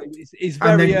Saturday. No, so it's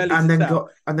very early, and then got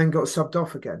subbed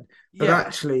off again. But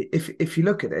actually, if you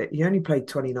look at it, he only played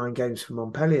 29 games for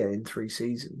Montpellier in 3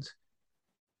 seasons.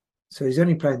 So he's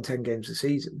only playing 10 games a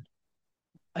season.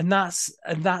 And that's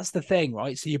the thing,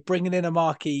 right? So you're bringing in a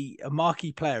marquee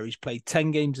player who's played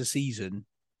 10 games a season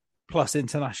plus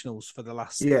internationals for the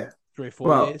last 3 or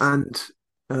 4 years. And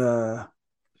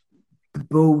the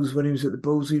Bulls, when he was at the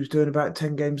Bulls, he was doing about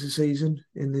 10 games a season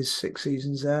in his 6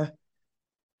 seasons there.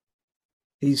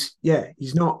 He's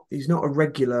not a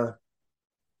regular,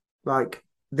 like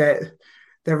they're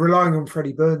relying on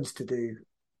Freddie Burns to do.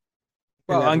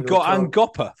 And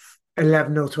Gopperth.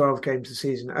 11 or 12 games a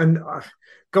season. And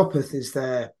Gopperth is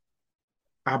their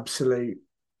absolute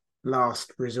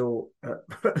last resort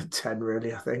at 10,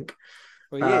 really, I think.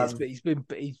 Well, he is, but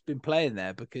he's been playing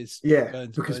there because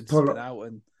Burns Pollard, been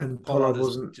out and Pollard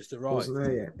wasn't arrived. Wasn't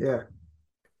there yet. Yeah.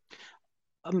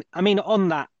 I mean, on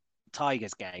that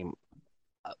Tigers game,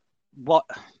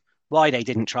 why they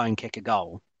didn't try and kick a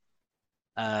goal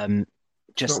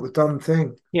It's just not the done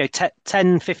thing.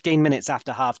 10, 15 minutes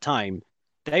after half time,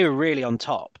 they were really on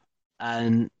top.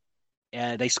 And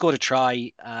they scored a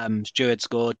try. Stewart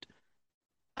scored.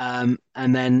 And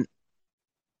then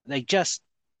they just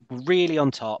were really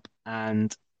on top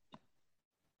and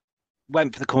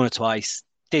went for the corner twice,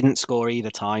 didn't score either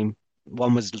time.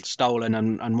 One was stolen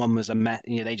and one was a mess.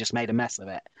 They just made a mess of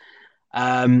it.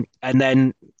 And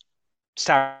then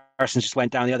Saracens just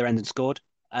went down the other end and scored.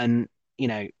 And,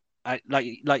 like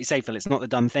you say, Phil, it's not the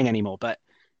done thing anymore, but,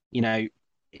 it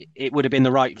would have been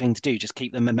the right thing to do. Just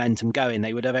keep the momentum going.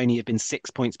 They would have only have been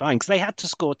 6 points behind because they had to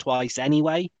score twice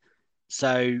anyway.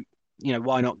 So,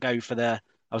 why not go for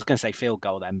I was going to say field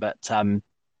goal then, but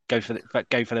go for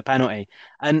the penalty.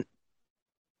 And,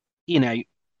 and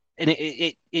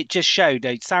it just showed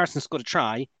Saracens scored a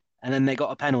try and then they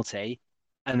got a penalty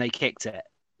and they kicked it.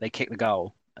 They kicked the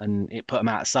goal and it put them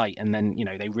out of sight. And then,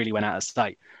 they really went out of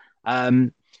sight.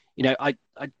 I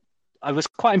was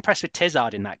quite impressed with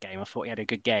Tizard in that game. I thought he had a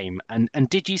good game. And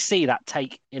did you see that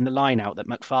take in the line out that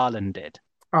McFarland did?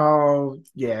 Oh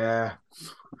yeah,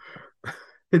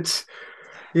 that's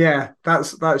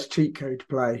cheat code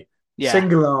play. Yeah.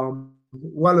 Single arm,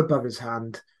 well above his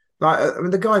hand.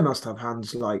 The guy must have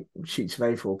hands like sheets of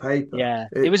A4 paper. Yeah,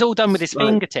 it was all done with his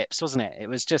fingertips, wasn't it? It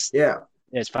was just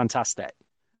it's fantastic.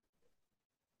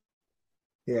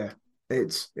 Yeah,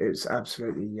 it's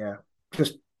absolutely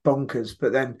just bonkers.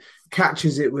 But then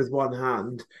catches it with one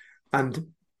hand and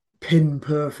pin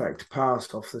perfect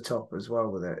passed off the top as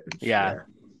well with it.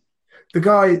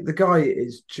 The guy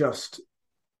is just.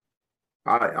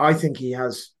 I think he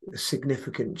has a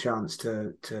significant chance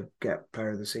to get Player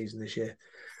of the Season this year.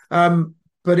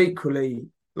 But equally,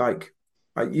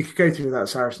 you could go through that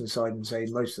Saracen side and say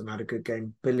most of them had a good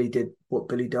game. Billy did what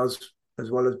Billy does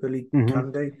as well as Billy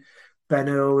can do. Ben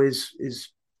Earl is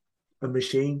a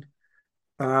machine.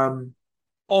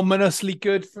 Ominously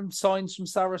good from signs from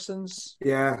Saracens.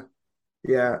 Yeah.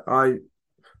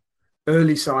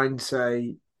 Early signs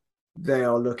say they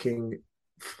are looking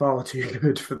far too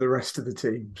good for the rest of the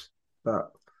teams, but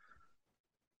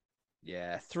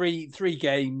yeah, three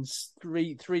games,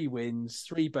 three wins,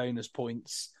 3 bonus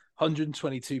points,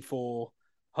 122 for,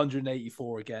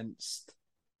 184 against.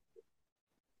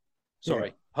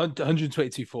 Sorry,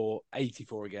 122 for,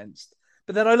 84 against.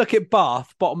 But then I look at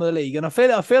Bath, bottom of the league, and I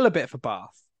feel a bit for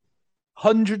Bath.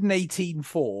 118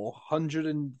 for,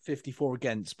 154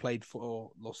 against, played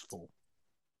 4, lost 4.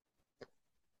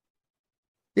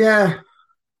 Yeah.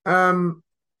 They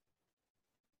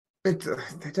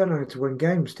don't know how to win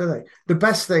games, do they? The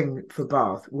best thing for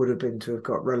Bath would have been to have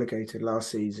got relegated last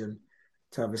season,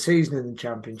 to have a season in the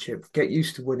Championship, get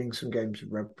used to winning some games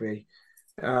of rugby,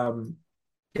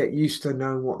 get used to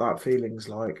knowing what that feeling's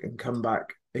like, and come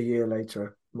back a year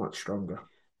later much stronger.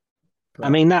 But, I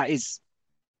mean, that is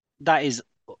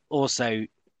also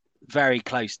very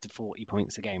close to 40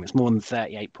 points a game. It's more than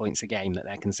 38 points a game that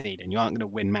they're conceding. You aren't going to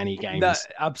win many games. No,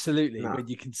 absolutely. No. When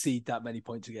you concede that many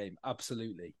points a game,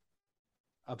 absolutely.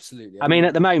 I mean,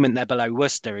 at the moment they're below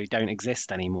Worcester, who don't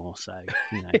exist anymore. So,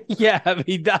 yeah, I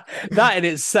mean that in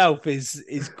itself is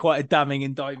quite a damning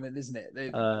indictment, isn't it?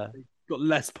 They've got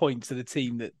less points than a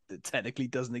team that technically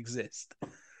doesn't exist.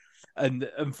 And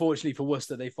unfortunately for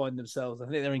Worcester, they find themselves. I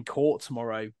think they're in court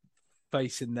tomorrow,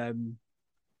 facing them.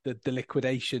 The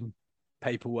liquidation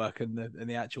paperwork and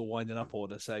the actual winding up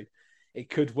order. So it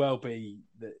could well be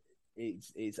that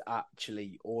it's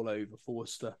actually all over for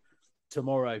Worcester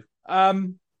tomorrow.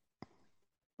 Right.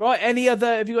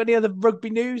 Have you got any other rugby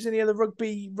news? Any other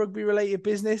rugby related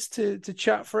business to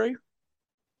chat through?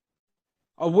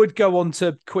 I would go on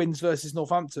to Quins versus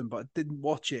Northampton, but I didn't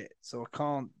watch it, so I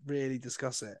can't really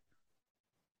discuss it.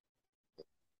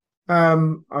 I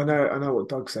know what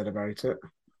Doug said about it.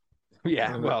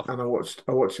 Yeah, and I watched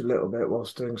a little bit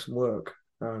whilst doing some work.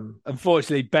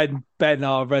 Unfortunately, Ben,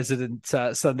 our resident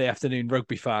Sunday afternoon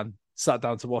rugby fan, sat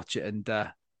down to watch it and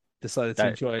decided to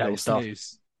enjoy a little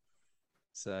snooze.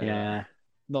 So yeah,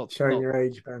 not showing your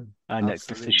age, Ben. I know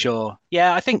for sure.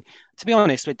 Yeah, I think to be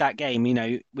honest with that game,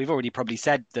 we've already probably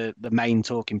said the main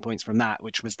talking points from that,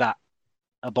 which was that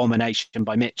abomination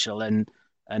by Mitchell and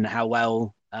how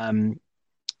well the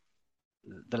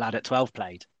lad at 12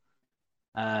 played.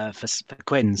 For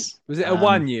Quins. Was it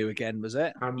Awanyu again, was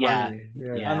it? Yeah.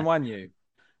 Awanyu.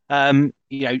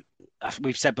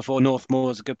 We've said before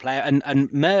Northmore's a good player and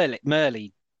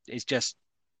Murley is just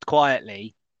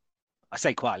quietly, I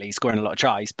say quietly, he's scoring a lot of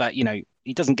tries, but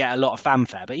he doesn't get a lot of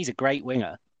fanfare, but he's a great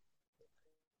winger.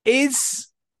 Is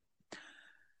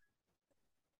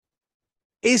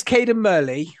Caden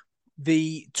Murley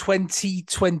the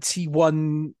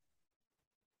 2021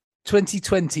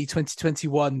 2020,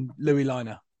 2021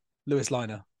 Lewis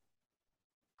Liner,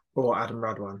 Or Adam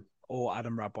Radwan. or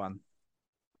Adam Radwan.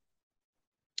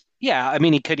 Yeah, I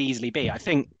mean, he could easily be. I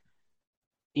think,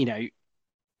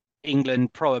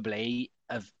 England probably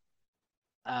have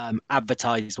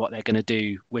advertised what they're going to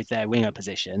do with their winger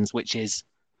positions, which is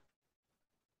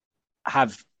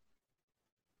have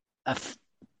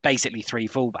basically three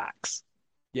fullbacks.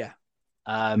 Yeah.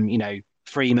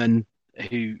 Freeman,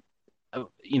 who,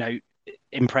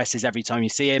 impresses every time you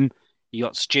see him. You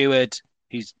got Stewart,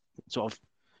 who's sort of,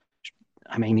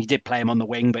 I mean, he did play him on the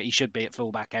wing, but he should be at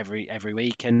fullback every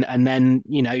week. And then,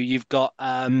 you've got,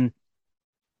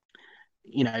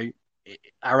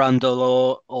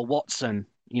 Arundel or Watson,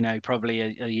 probably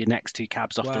are your next two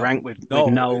cabs off the rank with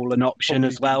Noel an option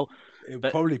as well. It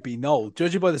would probably be Noel.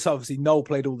 Judging by this, obviously Noel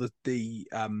played all the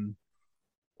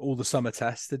summer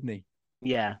tests, didn't he?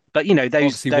 Yeah, but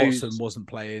those Watson wasn't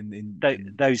playing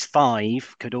in those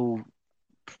five could all,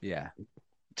 yeah,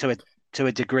 to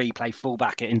a degree, play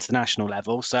fullback at international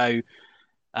level. So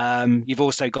you've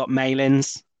also got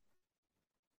Malins.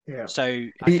 Yeah. So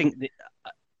I think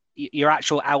your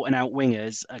actual out and out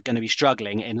wingers are going to be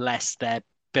struggling unless they're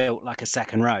built like a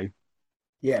second row.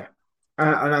 Yeah.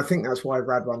 And I think that's why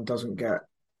Radwan doesn't get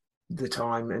the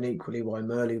time, and equally why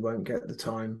Murley won't get the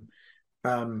time.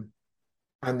 And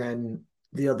then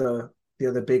the other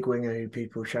big winger who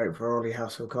people shout for, Ollie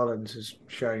Hassel-Collins, has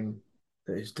shown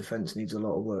that his defence needs a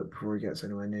lot of work before he gets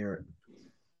anywhere near it.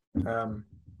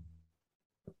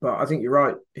 But I think you're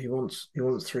right. He wants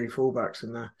three fullbacks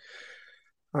in there.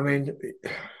 I mean,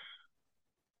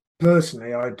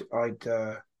 personally, I'd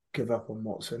give up on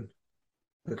Watson,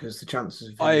 because the chances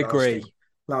of him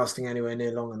lasting anywhere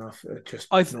near long enough are just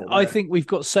I think we've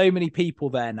got so many people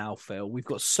there now, Phil. We've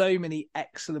got so many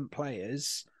excellent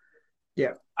players.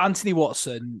 Yeah. Anthony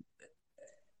Watson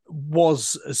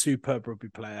was a superb rugby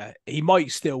player. He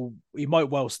might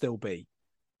well still be,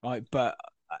 right? But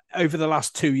over the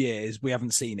last 2 years, we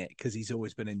haven't seen it because he's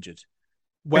always been injured.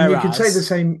 Whereas,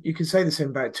 and you could say the same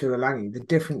about Tuolangi. The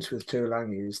difference with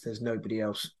Tuolangi is there's nobody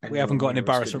else. We haven't got an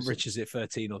embarrassment riches at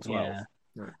 13 or 12. Yeah.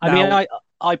 No. I mean,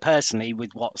 I personally,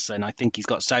 with Watson, I think he's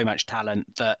got so much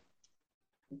talent that,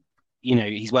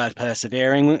 he's worth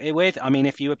persevering with. I mean,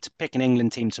 if you were to pick an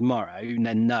England team tomorrow,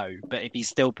 then no. But if he's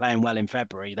still playing well in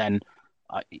February, then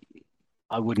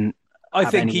I wouldn't. I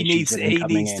think he needs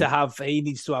to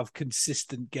have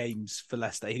consistent games for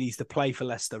Leicester. He needs to play for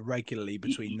Leicester regularly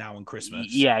between now and Christmas.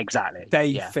 Yeah, exactly.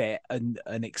 Stay fit and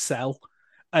excel.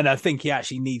 And I think he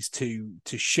actually needs to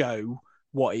show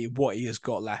what he has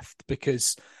got left,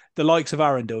 because the likes of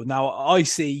Arundel. Now I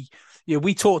see,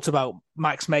 we talked about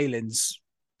Max Malins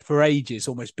for ages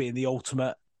almost being the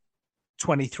ultimate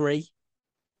 23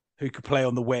 who could play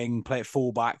on the wing, play at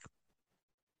fullback,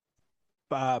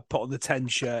 put on the 10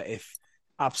 shirt if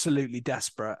absolutely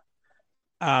desperate.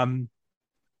 I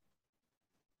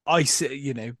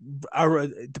see,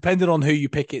 depending on who you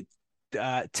pick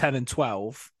at 10 and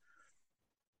 12,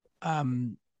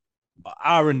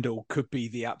 Arundel could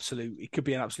be an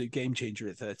absolute game changer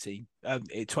at 13,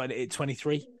 at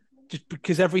 23, just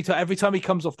because every time he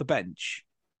comes off the bench,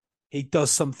 he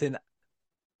does something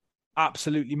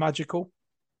absolutely magical.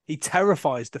 He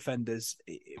terrifies defenders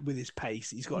with his pace.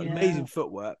 He's got amazing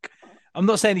footwork. I'm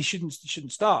not saying he shouldn't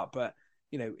start, but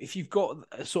if you've got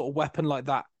a sort of weapon like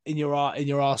that in your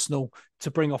arsenal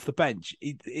to bring off the bench,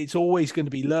 it's always going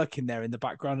to be lurking there in the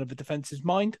background of the defense's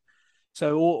mind.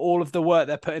 So all of the work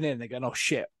they're putting in, they're going, oh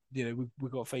shit,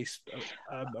 we've got to face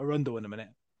Arundel in a minute.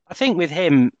 I think with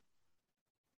him,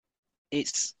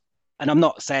 and I'm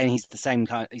not saying he's the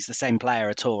same player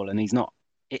at all, and he's not.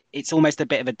 It's almost a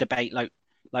bit of a debate, like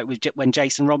when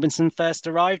Jason Robinson first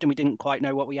arrived, and we didn't quite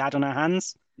know what we had on our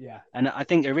hands. Yeah. And I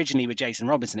think originally with Jason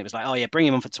Robinson, it was like, oh yeah, bring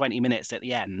him on for 20 minutes at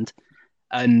the end,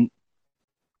 and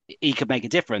he could make a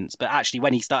difference. But actually,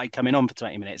 when he started coming on for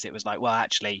 20 minutes, it was like, well,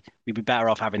 actually, we'd be better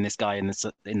off having this guy in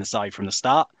the side from the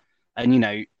start. And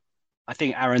I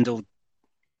think Arundel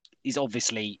is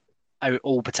obviously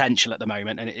all potential at the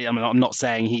moment, and I'm not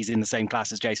saying he's in the same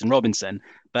class as Jason Robinson,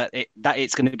 but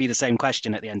it's going to be the same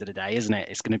question at the end of the day, isn't it?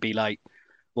 It's going to be like,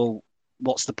 well,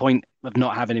 what's the point of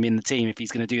not having him in the team if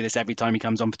he's going to do this every time he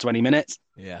comes on for 20 minutes?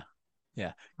 Yeah.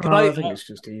 Yeah. I think it's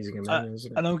just easing him in,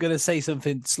 isn't it? And I'm going to say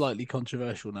something slightly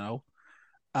controversial now.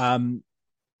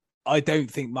 I don't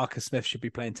think Marcus Smith should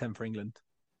be playing 10 for England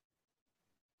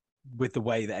with the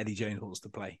way that Eddie Jones wants to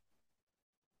play.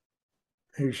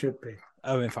 Who should be?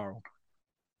 Owen Farrell.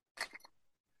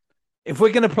 If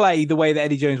we're going to play the way that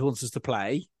Eddie Jones wants us to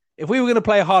play, if we were going to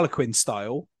play a Harlequin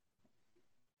style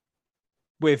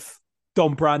with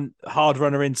Don Brandt, hard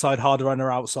runner inside, hard runner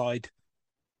outside,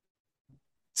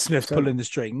 Smith So- pulling the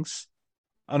strings.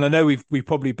 And I know we've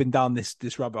probably been down this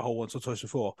rabbit hole once or twice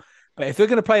before. But if they're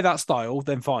going to play that style,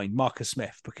 then fine, Marcus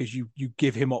Smith, because you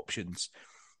give him options.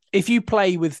 If you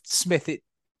play with Smith,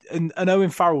 and Owen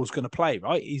Farrell's going to play,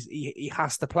 right? He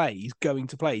has to play. He's going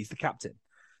to play. He's the captain.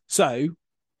 So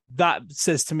that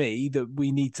says to me that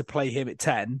we need to play him at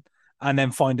 10 and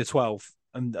then find a 12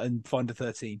 and find a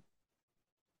 13.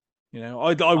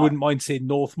 I wouldn't mind seeing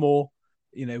Northmore.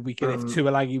 We could if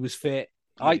Tuilagi was fit.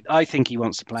 I think he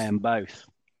wants to play them both.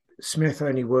 Smith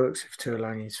only works if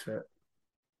Tuilagi's fit.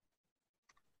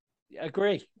 I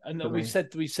agree, and For we've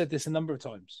me. said this a number of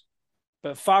times.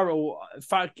 But Farrell,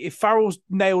 if Farrell's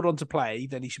nailed on to play,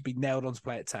 then he should be nailed on to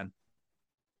play at 10.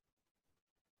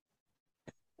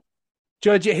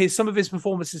 Judge some of his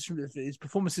performances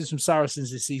from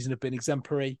Saracens this season have been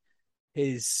exemplary.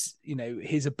 His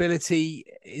ability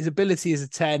as a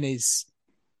 10 is,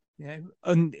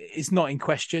 and it's not in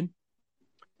question.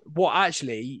 What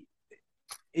actually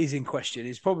is in question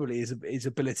is probably his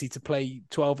ability to play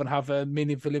 12 and have a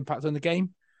meaningful impact on the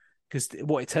game. Because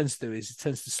what it tends to do is it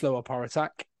tends to slow up our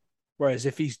attack. Whereas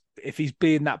if he's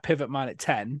being that pivot man at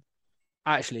 10,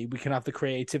 actually we can have the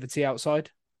creativity outside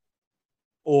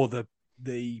or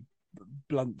the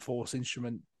blunt force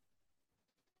instrument.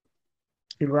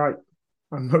 You're right.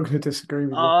 I'm not going to disagree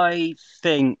with you. I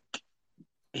think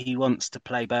he wants to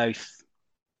play both.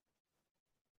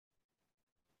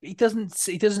 He doesn't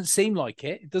seem like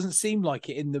it. It doesn't seem like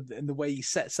it in the way he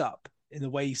sets up, in the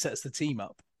way he sets the team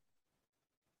up.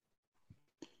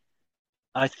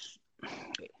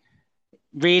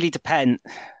 Really depend,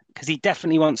 because he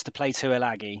definitely wants to play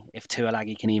Tuilagi if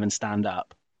Tuilagi can even stand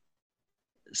up.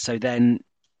 So then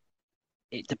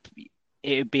it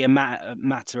would be a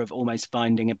matter of almost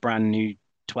finding a brand new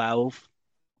 12,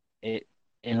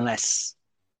 unless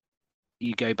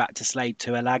you go back to Slade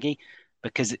Tuilagi,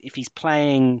 because if he's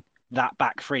playing that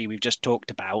back three we've just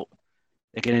talked about,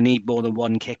 they're going to need more than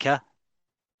one kicker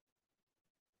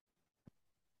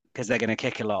because they're going to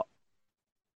kick a lot.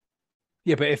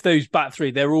 Yeah, but if those back three,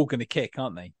 they're all going to kick,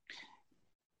 aren't they?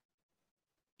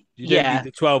 You don't need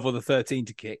the 12 or the 13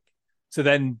 to kick. So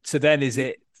then is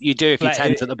it? You do if you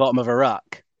 10's at the bottom of a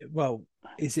ruck. Well,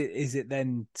 is it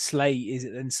then Slade? Is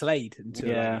it then Slade?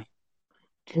 Yeah.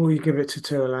 Or you give it to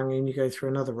Tuilagi and you go through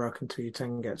another ruck until your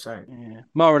 10 gets out. Yeah.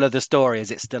 Moral of the story is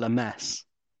it's still a mess.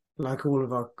 Like all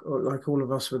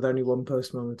of us with only one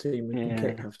person on the team, we can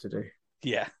kick have to do.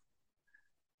 Yeah.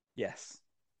 Yes.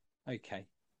 Okay.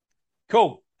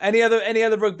 Cool. Any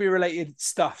other rugby related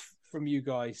stuff from you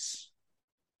guys?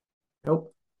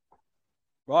 Nope.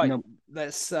 Right. Nope.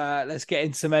 Let's get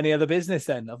into some any other business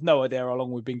then. I've no idea how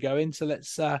long we've been going, so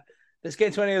let's get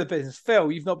into any other business.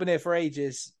 Phil, you've not been here for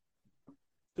ages.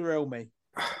 Thrill me.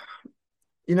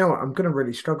 You know what? I'm going to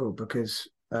really struggle because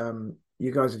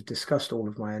you guys have discussed all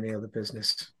of my any other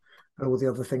business and all the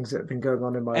other things that have been going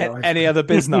on in my life. Any other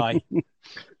business?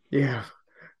 Yeah.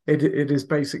 It is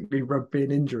basically rugby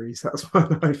and injuries. That's my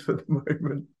life at the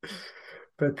moment.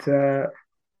 But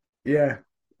yeah.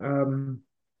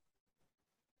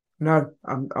 No,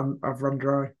 I've run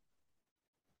dry.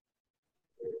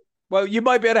 Well, you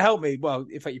might be able to help me. Well,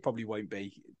 in fact, you probably won't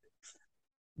be.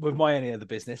 With my any other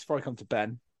business, before I come to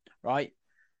Ben, right?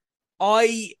 At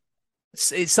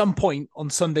some point on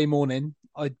Sunday morning,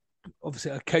 I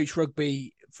coached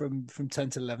rugby from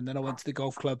 10 to 11. Then I went to the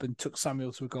golf club and took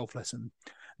Samuel to a golf lesson.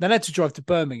 Then I had to drive to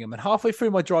Birmingham. And halfway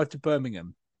through my drive to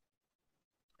Birmingham,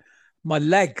 my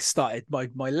left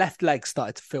leg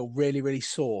started to feel really, really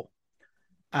sore.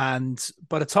 And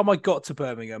by the time I got to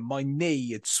Birmingham, my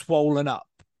knee had swollen up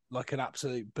like an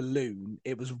absolute balloon.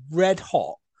 It was red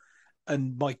hot.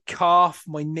 And my calf,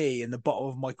 my knee, and the bottom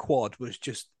of my quad was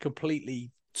just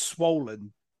completely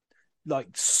swollen,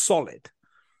 like solid.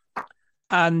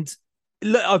 And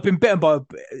look, I've been bitten by.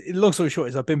 Long story short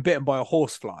is I've been bitten by a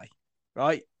horsefly,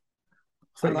 right?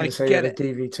 I get it.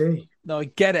 DVT. No, I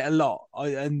get it a lot.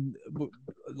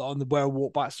 Where I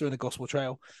walk back during the Gospel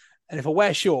Trail, and if I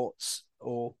wear shorts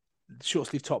or short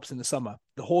sleeve tops in the summer,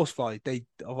 the horsefly I've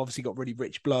obviously got really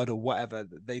rich blood or whatever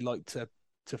that they like to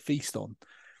feast on.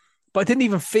 But I didn't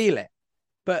even feel it.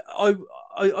 But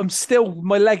I'm still,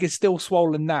 my leg is still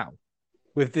swollen now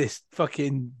with this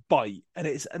fucking bite. And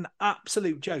it's an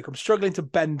absolute joke. I'm struggling to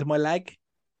bend my leg.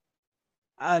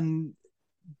 And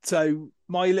so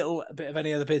my little bit of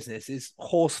any other business is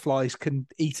horseflies can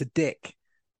eat a dick.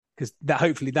 Because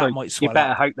hopefully that might swell up. You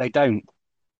better hope they don't.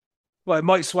 Well, it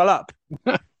might swell up.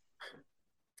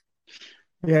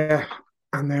 Yeah.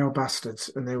 And they are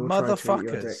bastards. And they will try to eat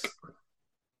your dick.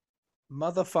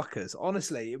 Motherfuckers.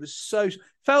 Honestly, it was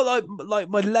felt like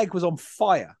my leg was on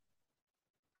fire.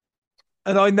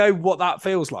 and I know what that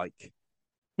feels like.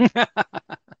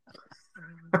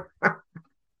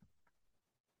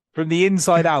 From the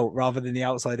inside out rather than the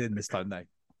outside in this time, though.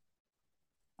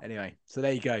 Anyway, so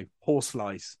there you go.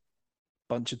 Horseflies.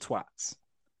 Bunch of twats.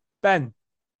 Ben.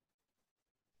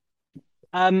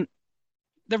 The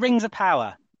Rings of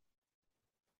Power.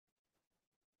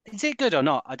 Is it good or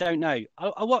not? I don't know.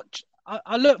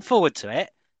 I look forward to it,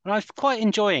 and I'm quite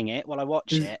enjoying it while I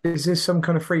watch it. Is this some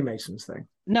kind of Freemasons thing?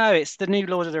 No, it's the new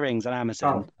Lord of the Rings on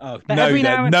Amazon. Oh, But no, every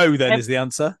then. now No, and- then ev- is the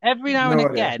answer. Every now No and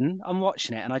idea. again, I'm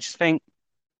watching it, and I just think,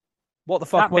 What the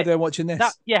fuck That am I bit- doing watching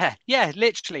this? yeah,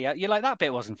 literally. You're like, that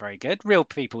bit wasn't very good. Real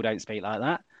people don't speak like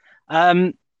that.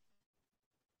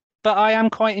 But I am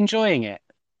quite enjoying it,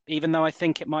 even though I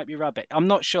think it might be rubbish. I'm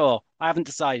not sure. I haven't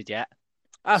decided yet.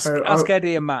 Ask So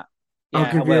Eddie and Matt.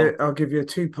 Yeah, I will. I'll give you a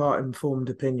two-part informed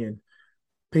opinion.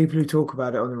 People who talk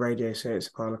about it on the radio say it's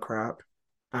a pile of crap,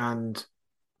 and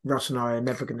Russ and I are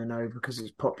never going to know because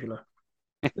it's popular.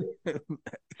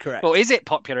 Correct. Well, is it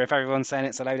popular if everyone's saying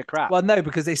it's a load of crap? Well, no,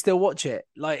 because they still watch it.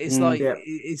 Like it's Yeah.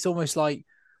 it's almost like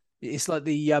it's like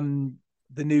the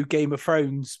new Game of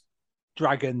Thrones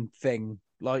dragon thing.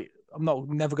 Like I'm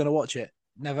never going to watch it.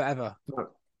 Never ever. No.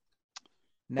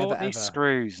 Never Bought ever. these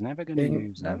screws. Never going to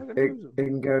use them. It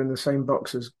can go in the same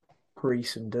box as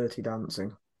Grease and Dirty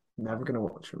Dancing. Never going to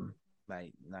watch them.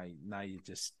 Mate, now you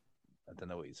just I don't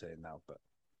know what you're saying now, but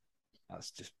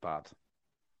that's just bad.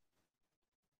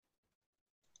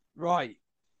 Right.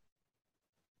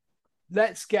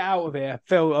 Let's get out of here.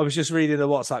 Phil, I was just reading the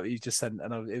WhatsApp that you just sent,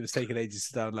 and it was taking ages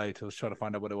to download. I was trying to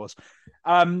find out what it was.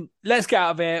 Let's get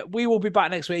out of here. We will be back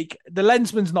next week. The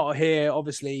Lensman's not here,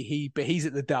 obviously. But he's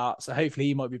at the Dart, so hopefully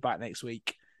he might be back next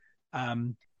week.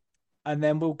 And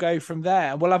then we'll go from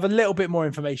there. And we'll have a little bit more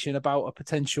information about a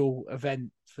potential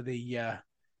event for the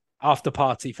after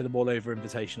party for the All Over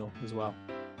Invitational as well.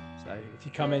 So if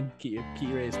you come in, keep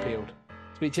your ears peeled.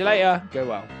 Speak to you later. Go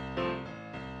well.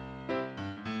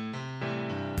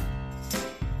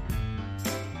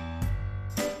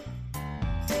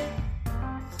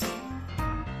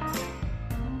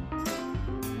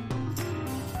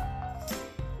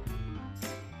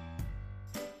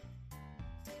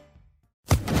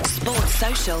 Sports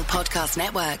Social Podcast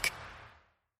Network.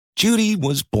 Judy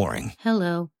was boring.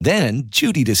 Hello. Then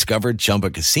Judy discovered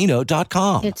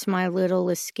ChumbaCasino.com. It's my little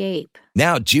escape.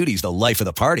 Now Judy's the life of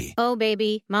the party. Oh,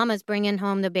 baby, mama's bringing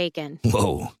home the bacon.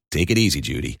 Whoa, take it easy,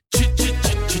 Judy.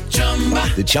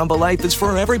 The Chumba life is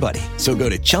for everybody. So go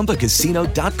to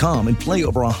ChumbaCasino.com and play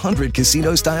over 100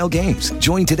 casino-style games.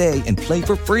 Join today and play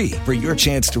for free for your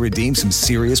chance to redeem some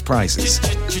serious prizes.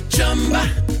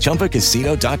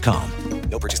 ChumbaCasino.com.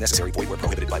 No purchase necessary. Void where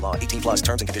prohibited by law. 18+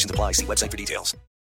 terms and conditions apply. See website for details.